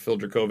practice of Phil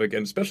Jurkovec,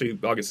 and especially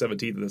August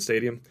 17th in the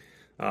stadium.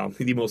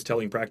 The most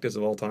telling practice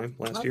of all time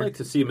last year. I'd like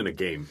to see him in a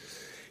game.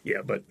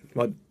 Yeah, but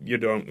you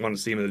don't want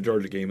to see him in the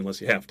Georgia game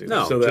unless you have to.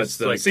 No, so that's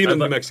see him in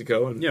New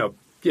Mexico. And,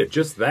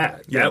 just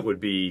that. Yeah. That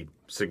would be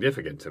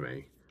significant to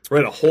me.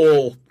 Right, a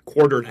whole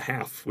quarter and a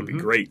half would be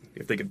great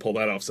if they could pull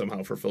that off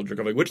somehow for Phil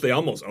Jurkovec, which they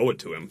almost owe it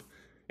to him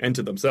and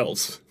to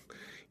themselves.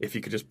 If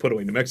you could just put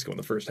away New Mexico in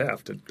the first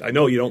half. I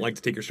know you don't like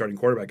to take your starting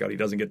quarterback out. He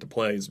doesn't get to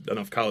play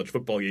enough college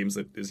football games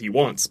as he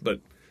wants,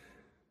 but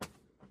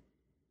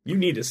you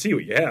need to see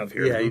what you have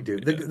here. Yeah, you do.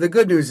 The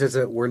good news is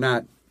that we're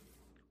not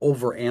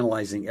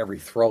overanalyzing every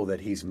throw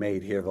that he's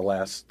made here the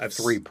last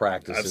 3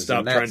 practices. I've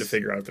stopped trying to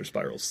figure out if they're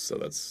spirals, so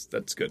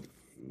that's good.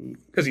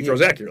 Because he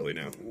throws accurately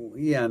now.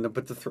 Yeah,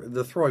 but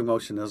the throwing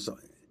motion is...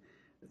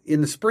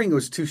 In the spring, it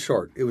was too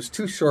short. It was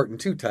too short and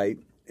too tight.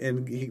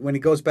 And when he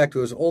goes back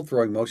to his old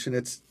throwing motion,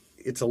 it's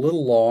a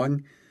little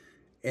long,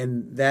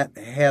 and that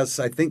has,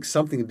 I think,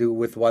 something to do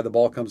with why the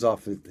ball comes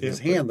off his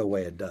hand the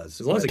way it does.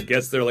 As long as it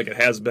gets there like it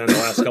has been the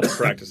last couple of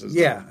practices.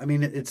 Yeah, I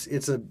mean, it's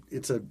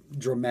a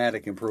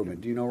dramatic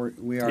improvement. Do you know where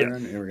we are?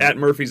 Yeah. At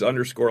Murphy's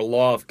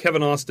 _law, if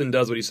Kevin Austin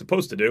does what he's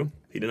supposed to do,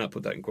 he did not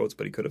put that in quotes,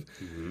 but he could have.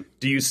 Mm-hmm.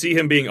 Do you see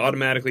him being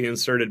automatically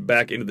inserted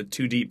back into the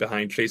 2 deep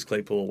behind Chase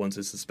Claypool once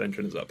his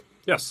suspension is up?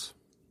 Yes.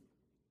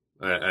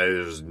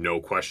 There's no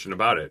question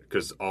about it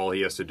because all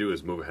he has to do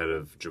is move ahead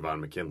of Javon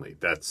McKinley.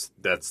 That's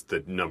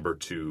the number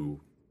 2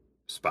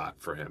 spot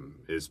for him.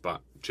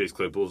 Chase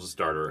Claypool's a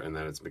starter, and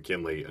then it's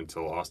McKinley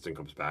until Austin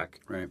comes back,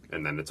 right?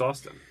 And then it's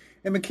Austin.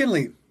 And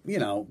McKinley,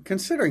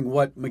 considering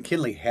what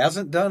McKinley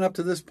hasn't done up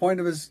to this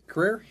point of his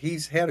career,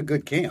 he's had a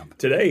good camp.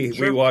 Today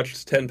we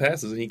watched 10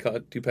 passes, and he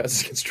caught 2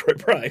 passes against Troy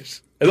Pride.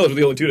 And those were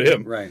the only 2 to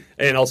him, right?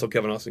 And also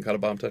Kevin Austin caught a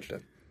bomb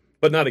touchdown,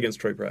 but not against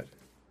Troy Pride.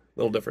 A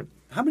little different.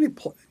 How many?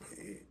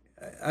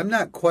 I'm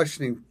not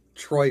questioning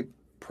Troy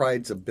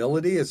Pride's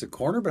ability as a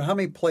corner, but how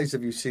many plays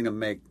have you seen him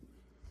make?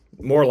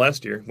 More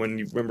last year. When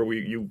you remember,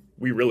 we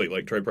really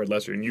liked Troy Pride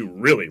last year, and you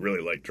really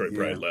liked Troy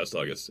Pride last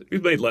August.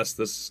 We've made less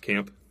this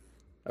camp,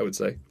 I would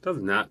say. Does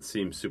not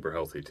seem super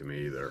healthy to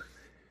me either.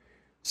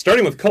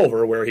 Starting with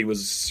Culver, where he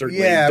was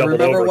certainly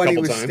doubled over a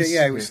couple times.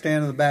 He was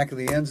standing in the back of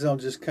the end zone,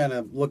 just kind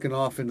of looking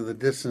off into the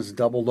distance,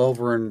 doubled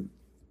over, and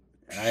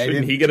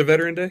shouldn't he get a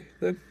veteran day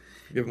then?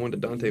 Give one to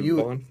Dante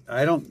Vaughn.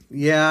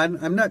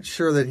 I'm not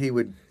sure that he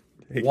would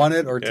want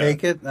it or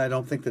take it. I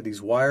don't think that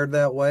he's wired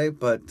that way,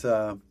 but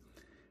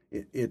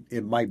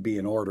it might be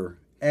in order.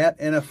 At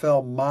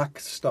NFL Mock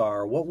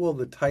Star, what will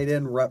the tight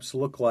end reps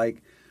look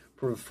like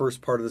for the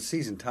first part of the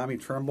season? Tommy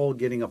Tremble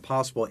getting a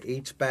possible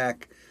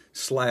H-back /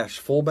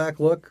 fullback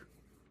look?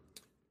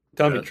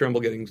 Tommy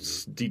Tremble getting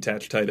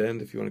detached tight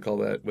end, if you want to call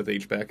that, with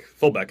H-back.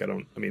 Fullback,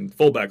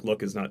 fullback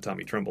look is not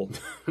Tommy Tremble.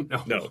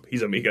 No,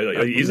 he's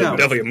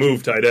definitely a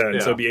move tight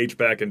end, so it'd be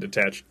H-back and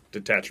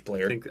detached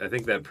player. I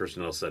think that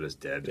personnel set is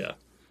dead.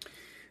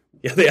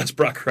 Yeah, they asked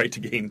Brock Wright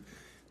to gain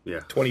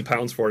 20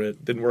 pounds for it.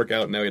 It didn't work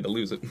out, and now he had to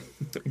lose it.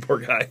 Poor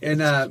guy. And,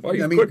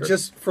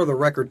 just for the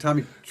record,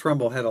 Tommy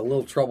Tremble had a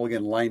little trouble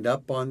getting lined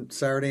up on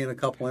Saturday in a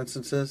couple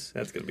instances.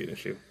 That's going to be an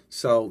issue.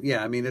 So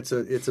it's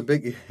a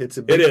big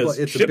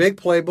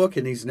playbook,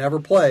 and he's never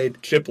played.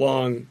 Chip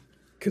Long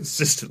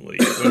consistently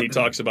when he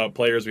talks about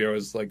players, we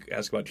always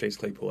ask about Chase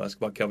Claypool, ask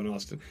about Kevin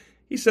Austin.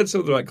 He said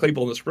something about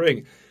Claypool in the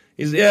spring.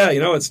 He said,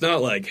 it's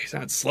not like he's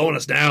not slowing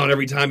us down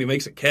every time he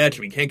makes a catch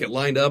and we can't get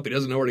lined up. He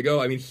doesn't know where to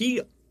go. I mean,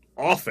 he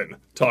often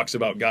talks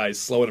about guys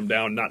slowing him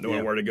down, not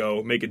knowing where to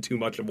go, making too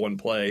much of one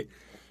play.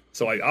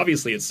 So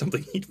obviously it's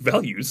something he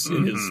values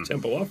in his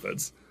tempo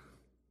offense.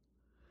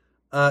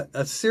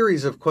 A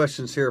series of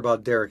questions here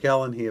about Derek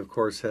Allen. He, of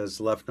course, has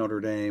left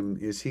Notre Dame.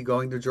 Is he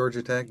going to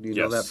Georgia Tech? Do you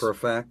know that for a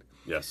fact?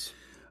 Yes.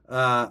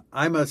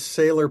 I'm a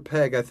Sailor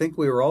Peg. I think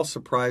we were all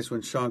surprised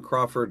when Sean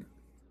Crawford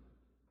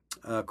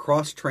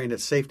cross-trained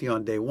at safety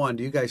on day one.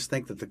 Do you guys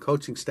think that the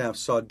coaching staff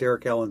saw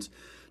Derek Allen's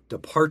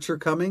departure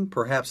coming?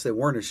 Perhaps they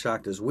weren't as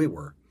shocked as we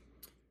were.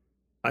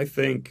 I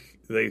think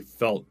they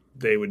felt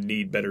they would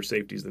need better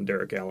safeties than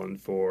Derek Allen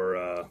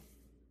for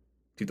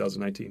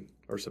 2019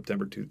 or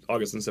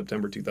August and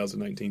September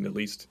 2019 at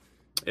least.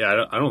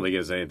 Yeah, I don't think it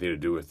has anything to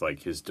do with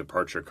his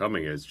departure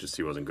coming. It's just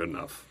he wasn't good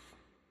enough.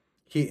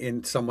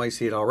 In some ways,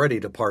 he had already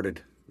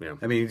departed. Yeah.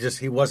 I mean,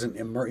 he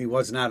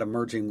was not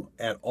emerging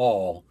at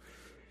all.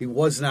 He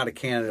was not a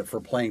candidate for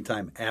playing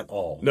time at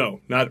all. No,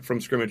 not from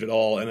scrimmage at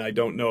all. And I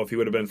don't know if he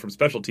would have been from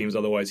special teams.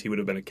 Otherwise, he would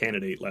have been a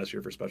candidate last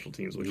year for special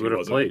teams, which he would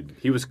have played.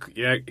 He was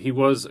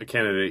a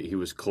candidate. He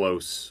was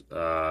close,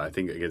 I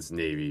think, against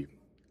Navy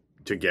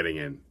to getting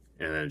in.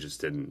 And then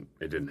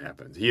it didn't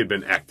happen. He had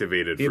been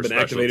activated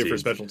for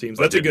special teams.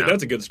 That's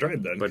a good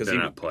stride then. But did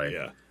not play.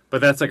 Yeah. But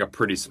that's a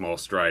pretty small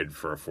stride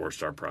for a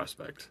 4-star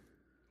prospect.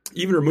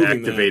 Even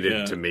removing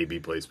activated to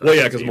maybe play special teams.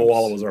 Well, yeah, because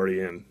Moala was already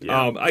in.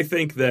 Yeah. I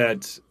think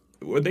that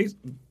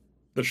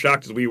the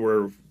shocked as we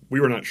were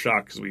not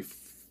shocked because we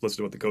listened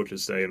to what the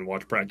coaches say and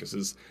watch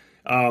practices.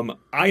 I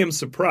am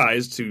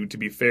surprised, to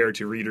be fair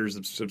to readers,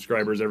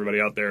 subscribers, everybody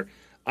out there,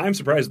 I'm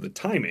surprised at the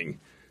timing.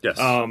 Yes.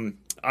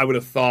 I would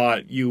have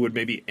thought you would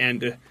maybe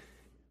end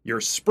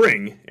your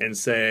spring and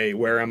say,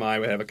 where am I?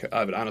 We have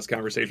an honest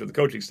conversation with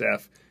the coaching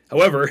staff.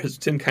 However, as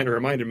Tim kind of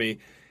reminded me,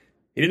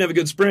 he didn't have a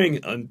good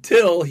spring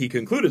until he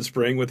concluded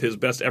spring with his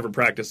best ever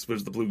practice, which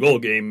was the Blue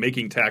Gold game,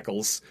 making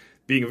tackles,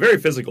 being a very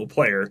physical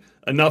player,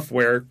 enough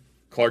where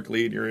Clark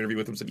Lee, in your interview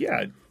with him, said,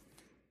 yeah,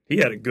 he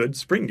had a good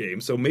spring game.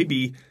 So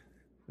maybe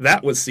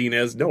that was seen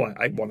as, no,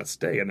 I want to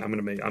stay, and I'm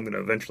going to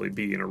eventually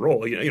be in a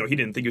role. He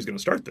didn't think he was going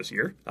to start this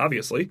year,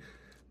 obviously,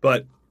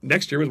 but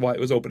next year was why it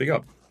was opening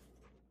up.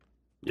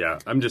 Yeah,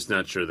 I'm just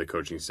not sure the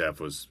coaching staff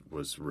was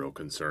real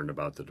concerned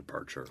about the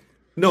departure.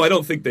 No, I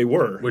don't think they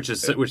were. Which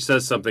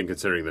says something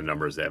considering the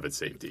numbers they have at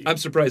safety. I'm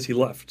surprised he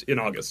left in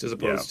August as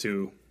opposed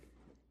to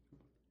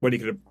when he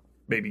could have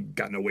maybe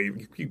gotten a waiver.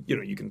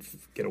 You can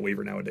get a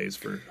waiver nowadays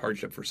for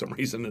hardship for some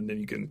reason, and then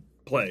you can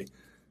play.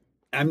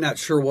 I'm not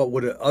sure what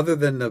would, other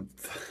than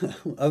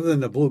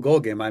the Blue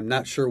Gold game, I'm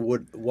not sure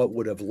what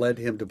would have led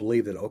him to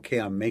believe that, okay,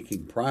 I'm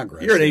making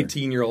progress. You're an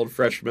 18-year-old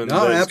freshman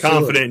that's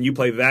confident, and you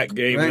play that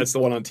game, and that's the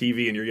one on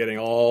TV, and you're getting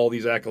all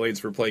these accolades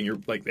for playing. You're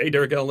like, hey,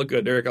 Derek Allen looked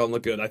good, Derek Allen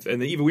looked good.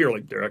 And even we were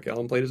like, Derek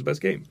Allen played his best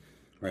game.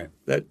 Right.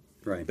 That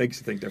makes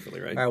you think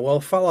differently, right? All right,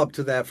 well, follow up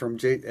to that from at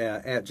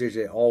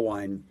JJ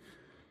Allwine.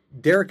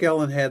 Derek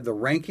Allen had the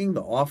ranking,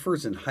 the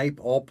offers, and hype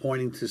all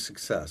pointing to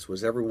success.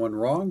 Was everyone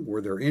wrong?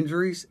 Were there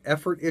injuries,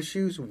 effort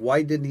issues?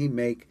 Why didn't he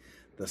make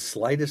the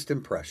slightest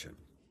impression?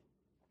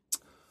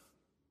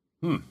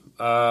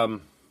 The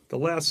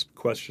last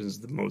question is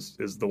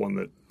the one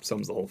that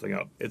sums the whole thing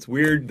up. It's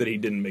weird that he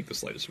didn't make the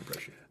slightest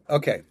impression.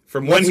 Okay.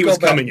 From when he was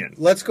coming in.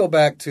 Let's go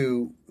back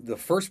to the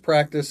first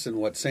practice and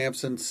what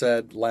Sampson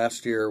said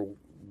last year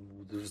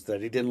was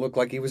that he didn't look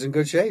like he was in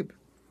good shape.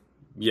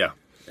 Yeah.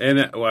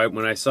 And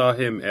when I saw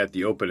him at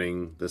the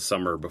opening the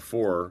summer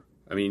before,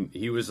 I mean,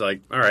 he was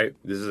like, all right,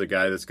 this is a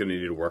guy that's going to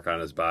need to work on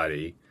his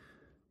body,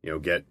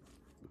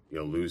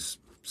 lose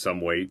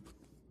some weight,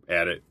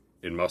 add it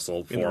in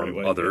muscle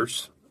form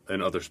others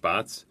in other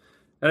spots.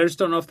 And I just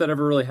don't know if that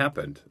ever really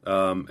happened.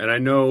 And I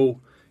know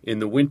in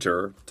the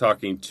winter,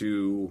 talking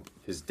to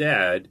his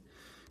dad,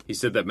 he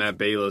said that Matt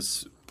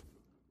Balis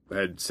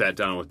had sat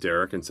down with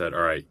Derek and said,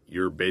 all right,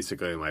 you're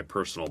basically my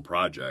personal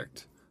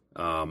project.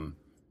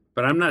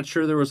 But I'm not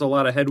sure there was a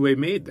lot of headway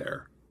made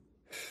there.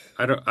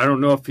 I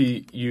don't know if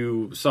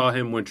you saw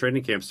him when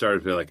training camp started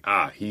to be like,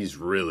 he's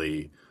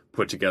really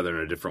put together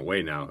in a different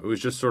way now. It was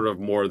just sort of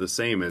more of the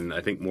same, and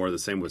I think more of the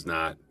same was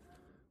not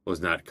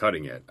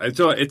cutting it. And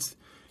so it's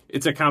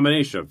a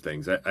combination of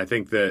things. I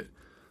think that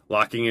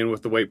locking in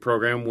with the weight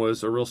program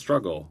was a real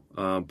struggle,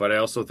 but I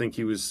also think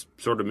he was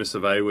sort of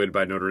misevaluated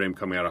by Notre Dame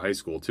coming out of high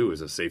school too as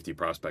a safety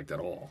prospect at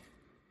all.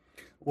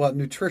 Well,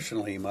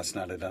 nutritionally, he must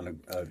not have done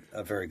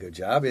a very good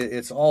job.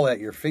 It's all at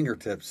your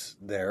fingertips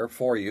there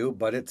for you,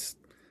 but it's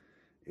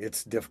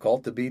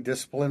difficult to be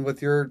disciplined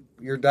with your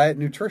diet and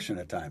nutrition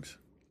at times.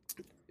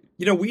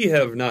 We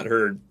have not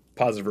heard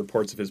positive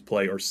reports of his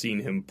play or seen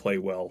him play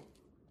well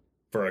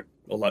for a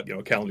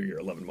calendar year,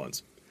 11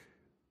 months.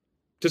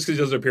 Just because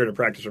he doesn't appear in a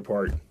practice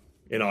report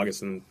in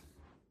August, and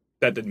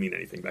that didn't mean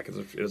anything back as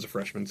a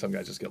freshman. Some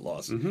guys just get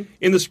lost. Mm-hmm.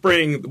 In the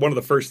spring, one of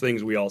the first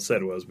things we all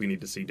said was we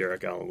need to see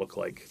Derek Allen look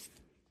like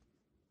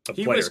a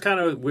player. He was kind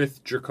of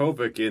with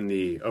Jurkovec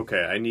in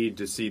I need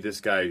to see this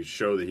guy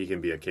show that he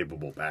can be a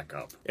capable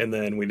backup. And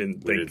then we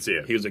didn't see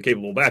it. He was a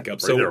capable backup.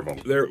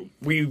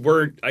 We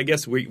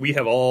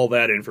have all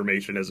that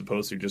information as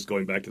opposed to just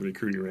going back to the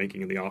recruiting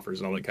ranking and the offers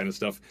and all that kind of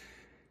stuff.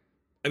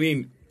 I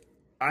mean,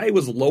 I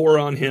was lower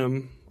on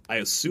him, I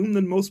assume,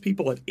 than most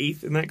people at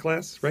 8th in that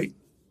class, right?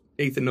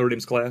 8th in Notre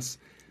Dame's class.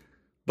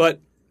 But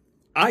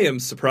I am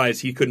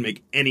surprised he couldn't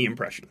make any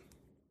impression.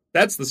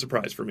 That's the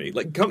surprise for me.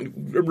 Like,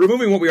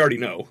 removing what we already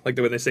know, like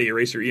when they say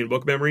erase your Ian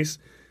Book memories,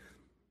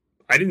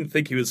 I didn't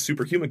think he was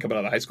superhuman coming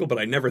out of high school, but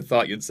I never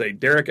thought you'd say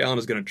Derek Allen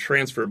is going to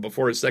transfer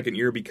before his second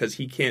year because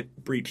he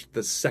can't breach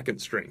the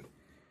second string.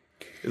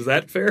 Is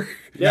that fair?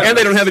 Yeah, and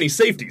they don't have any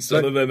safeties,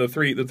 so than the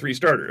three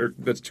starters, or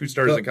that's 2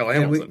 starters in Kyle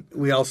Hamilton.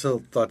 We also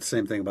thought the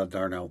same thing about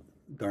Darnell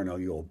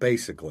Ewell,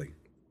 basically.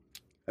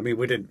 I mean,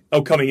 we didn't.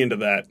 Oh, coming into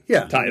that,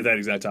 at that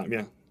exact time,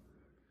 yeah.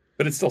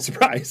 But it's still a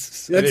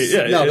surprise.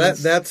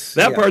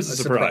 That part's a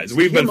surprise.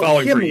 We've been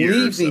following for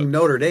years. Leaving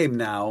Notre Dame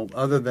now,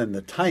 other than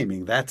the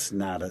timing, that's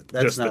not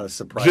a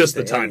surprise. Just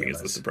the timing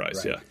is the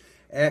surprise. Right. Yeah.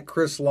 At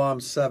Chris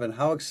Lom 7,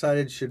 how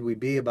excited should we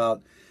be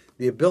about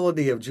the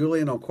ability of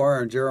Julian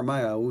Okwara and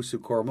Jeremiah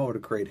Owusu-Koramoah to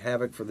create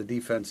havoc for the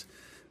defense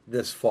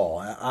this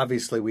fall?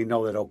 Obviously, we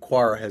know that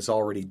Okwara has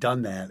already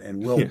done that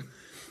and will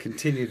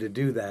continue to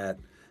do that.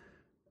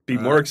 Be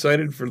more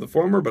excited for the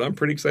former, but I'm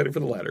pretty excited for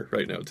the latter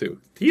right now,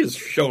 too. He has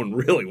shown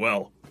really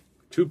well.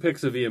 2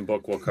 picks of Ian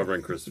Book while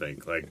covering Chris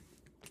Fink.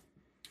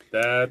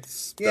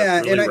 That's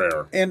really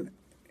rare. And,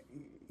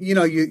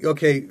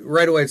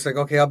 right away it's like,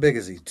 okay, how big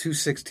is he?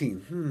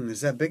 216.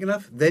 Is that big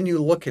enough? Then you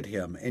look at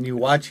him and you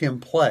watch him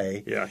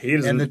play. Yeah, he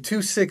is. And the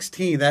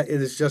 216, that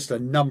is just a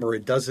number.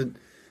 It doesn't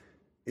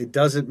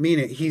mean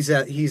it. He's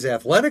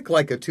athletic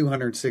like a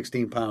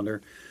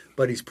 216-pounder,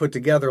 but he's put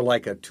together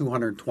like a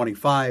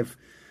 225-pound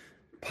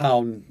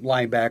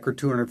linebacker,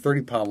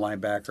 230-pound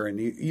linebacker,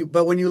 and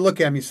but when you look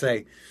at him, you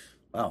say,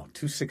 "Wow,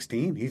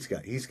 216. He's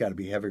got to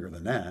be heavier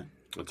than that."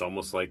 It's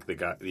almost like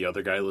the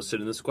other guy listed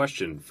in this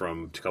question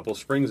from a couple of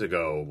springs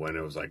ago when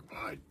it was like,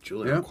 "Wow,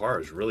 Julian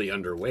Okwara is really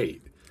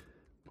underweight,"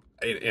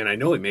 and I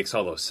know he makes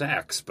all those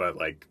sacks, but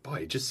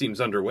he just seems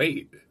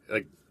underweight.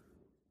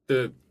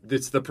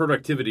 The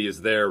productivity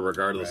is there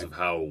regardless of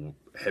how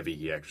heavy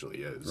he actually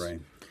is. Right.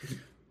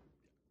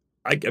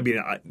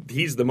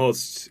 He's the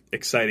most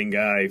exciting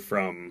guy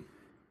from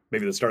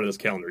maybe the start of this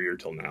calendar year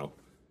till now.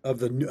 Of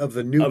the newcomers.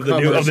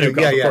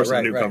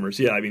 The newcomers.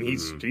 Yeah, I mean,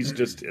 he's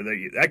just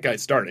that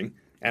guy's starting,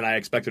 and I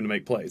expect him to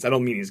make plays. I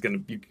don't mean he's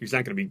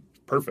not going to be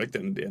perfect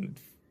and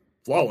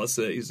flawless.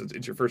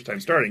 It's your first time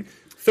starting.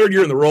 3rd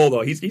year in the role,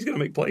 though, he's going to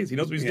make plays. He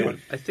knows what he's doing.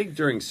 I think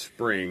during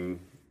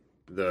spring,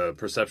 the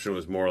perception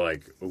was more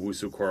like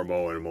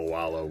Owusu-Koramoah and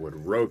Moala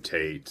would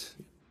rotate.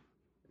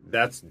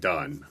 That's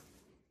done.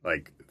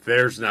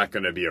 There's not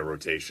going to be a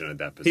rotation at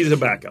that position. He's a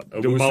backup.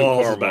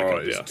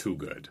 Owusu-Koramoah is too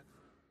good.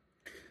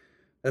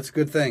 That's a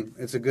good thing.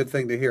 It's a good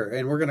thing to hear.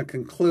 And we're going to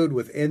conclude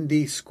with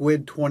ND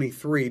Squid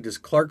 23. Does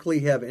Clark Lea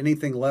have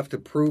anything left to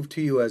prove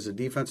to you as a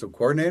defensive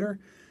coordinator?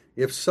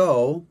 If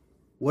so,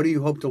 what do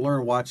you hope to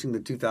learn watching the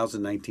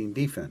 2019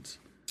 defense?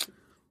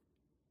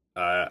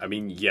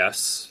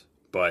 Yes,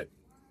 but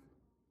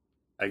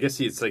I guess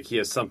it's like he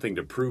has something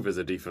to prove as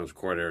a defensive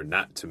coordinator,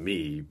 not to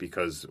me,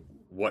 because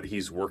what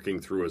he's working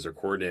through as a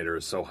coordinator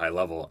is so high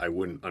level, I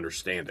wouldn't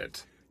understand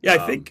it. Yeah,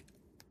 I think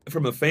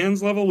from a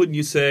fan's level, wouldn't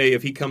you say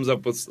if he comes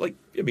up with,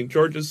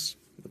 Georgia's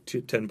a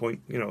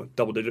 10-point,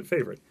 double-digit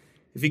favorite.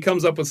 If he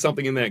comes up with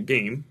something in that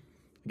game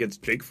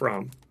against Jake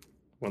Fromm,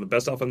 one of the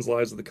best offensive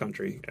lines of the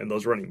country, and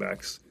those running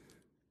backs,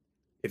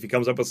 if he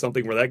comes up with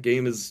something where that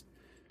game is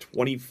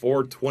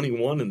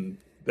 24-21 and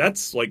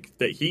that's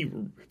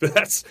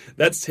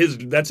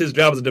his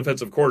job as a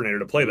defensive coordinator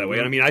to play that way.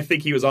 And I mean, I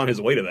think he was on his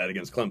way to that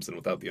against Clemson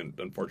without the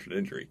unfortunate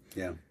injury.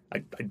 Yeah, I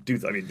do.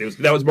 I mean,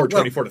 that was more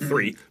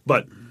 24-3,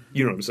 but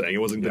you know what I'm saying. It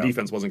wasn't the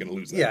defense wasn't going to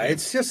lose that. Yeah, game.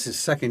 It's just his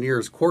second year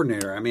as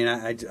coordinator. I mean,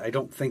 I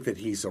don't think that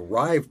he's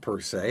arrived per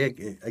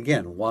se.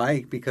 Again,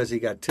 why? Because he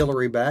got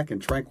Tillery back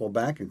and Tranquil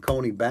back and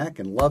Coney back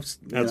and Loves.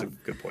 That's a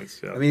good point.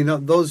 Yeah. I mean,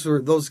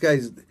 those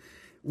guys.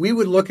 We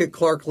would look at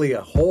Clark Lea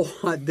a whole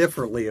lot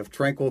differently if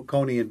Tranquil,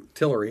 Coney, and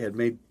Tillery had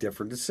made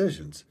different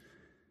decisions.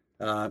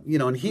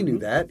 And he knew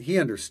that. He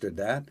understood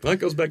that. Well, that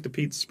goes back to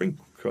Pete's spring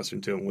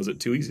question to him. Was it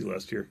too easy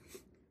last year?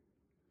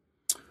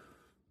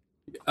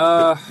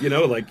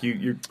 Like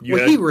you.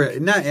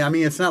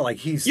 It's not like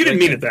he's. You didn't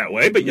mean it that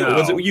way, but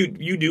was it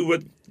you do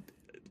what?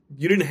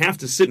 You didn't have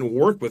to sit and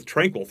work with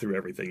Tranquil through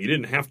everything. You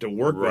didn't have to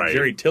work with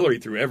Jerry Tillery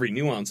through every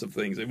nuance of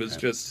things. It was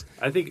just.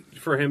 I think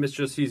for him, it's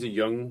just he's a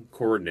young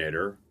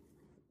coordinator,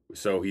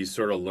 so he's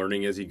sort of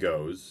learning as he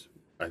goes.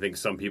 I think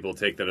some people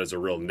take that as a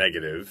real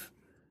negative.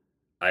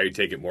 I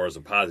take it more as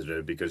a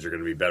positive because you're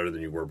going to be better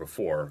than you were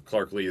before.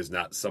 Clark Lea is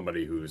not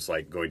somebody who's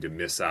like going to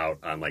miss out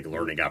on like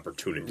learning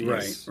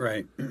opportunities.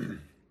 Right.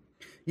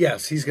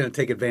 Yes, he's going to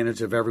take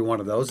advantage of every one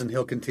of those, and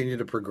he'll continue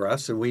to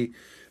progress. And we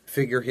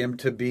figure him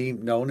to be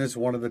known as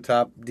one of the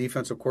top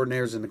defensive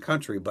coordinators in the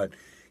country, but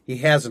he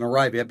hasn't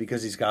arrived yet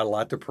because he's got a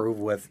lot to prove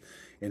with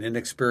an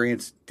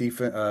inexperienced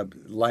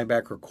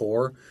linebacker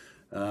core.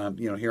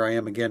 Here I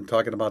am again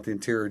talking about the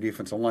interior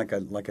defensive line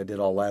like I did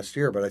all last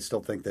year, but I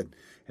still think that,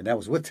 and that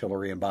was with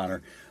Tillery and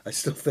Bonner, I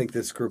still think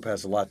this group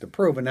has a lot to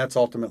prove, and that's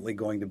ultimately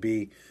going to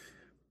be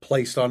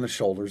placed on the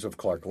shoulders of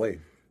Clark Lea.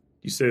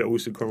 You said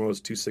Owusu-Koramoah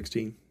was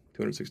 216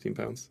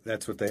 pounds.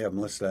 That's what they have him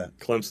listed at.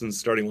 Clemson's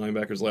starting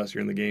linebackers last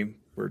year in the game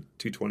were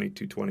 220,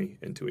 220,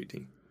 and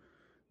 218.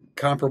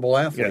 Comparable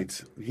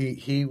athletes. Yeah.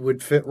 He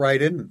would fit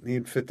right in.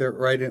 He'd fit there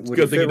right in. Would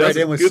he fit right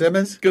in with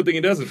Simmons? Good thing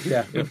he doesn't.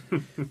 Yeah.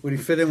 Would he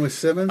fit in with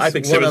Simmons? I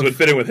think Simmons would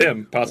fit in with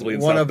him, possibly in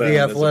one South of Bend, the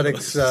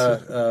Athletics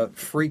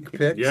freak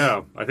picks.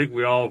 Yeah, I think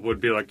we all would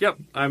be like, yep,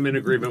 I'm in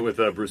agreement with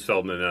Bruce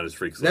Feldman on his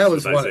freaks list. That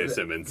was Isaiah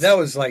Simmons. That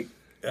was like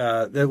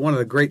one of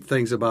the great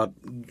things about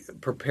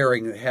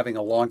preparing, having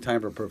a long time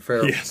to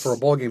prepare for a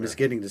bowl game is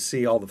getting to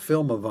see all the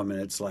film of them,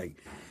 and it's like,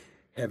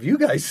 have you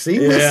guys seen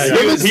this? Yeah,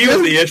 he was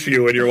the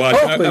issue when you're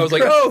watching. I was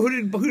like, who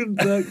did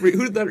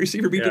that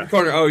receiver beat to the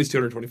corner? Oh, he's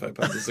 225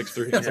 pounds and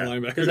 6'3". He's a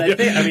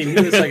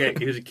linebacker.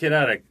 He was a kid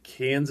out of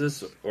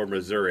Kansas or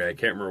Missouri. I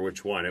can't remember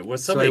which one. It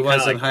was somebody so he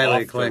wasn't kind of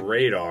highly off the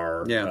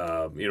radar.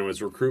 Yeah.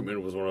 His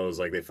recruitment was one of those,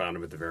 like, they found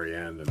him at the very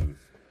end, and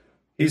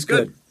he's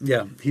good.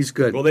 Yeah, he's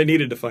good. Well, they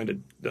needed to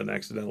find an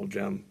accidental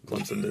gem.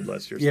 Clemson did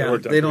last year. So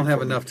they don't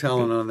have enough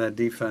talent on that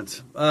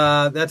defense.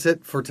 That's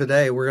it for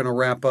today. We're going to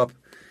wrap up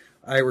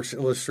Irish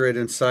Illustrated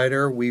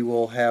Insider. We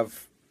will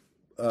have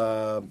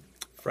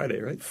Friday,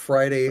 right?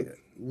 Friday.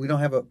 We don't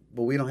have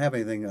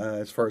anything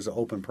as far as the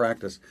open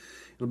practice.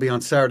 It'll be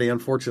on Saturday.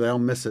 Unfortunately, I'll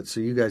miss it,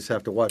 so you guys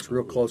have to watch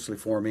real closely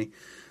for me.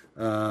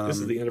 This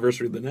is the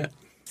anniversary of the net.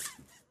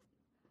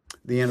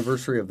 The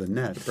anniversary of the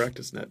net. The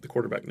practice net, the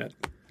quarterback net.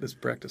 This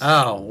practice.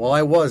 Oh, well,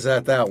 I was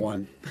at that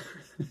one.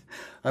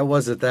 And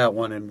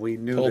we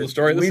knew the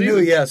story of the season.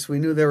 We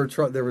knew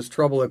there was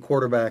trouble at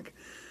quarterback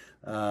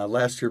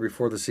last year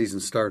before the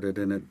season started,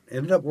 and it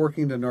ended up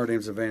working to Notre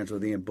Dame's advantage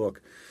with Ian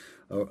Book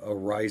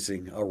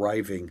arriving.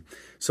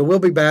 So we'll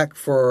be back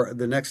for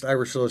the next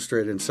Irish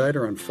Illustrated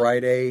Insider on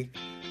Friday,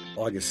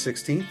 August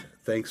 16th.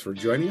 Thanks for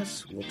joining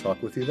us. We'll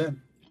talk with you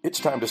then. It's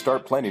time to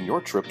start planning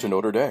your trip to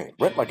Notre Dame.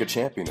 Rent Like a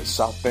Champion is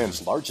South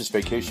Bend's largest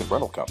vacation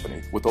rental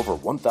company with over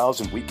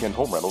 1,000 weekend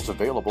home rentals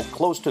available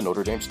close to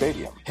Notre Dame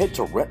Stadium. Head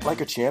to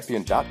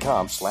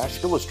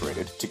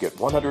rentlikeachampion.com/illustrated to get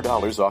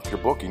 $100 off your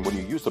booking when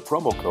you use the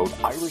promo code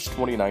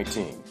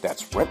IRISH2019.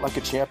 That's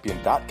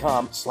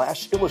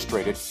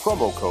rentlikeachampion.com/illustrated,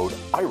 promo code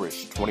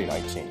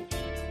IRISH2019.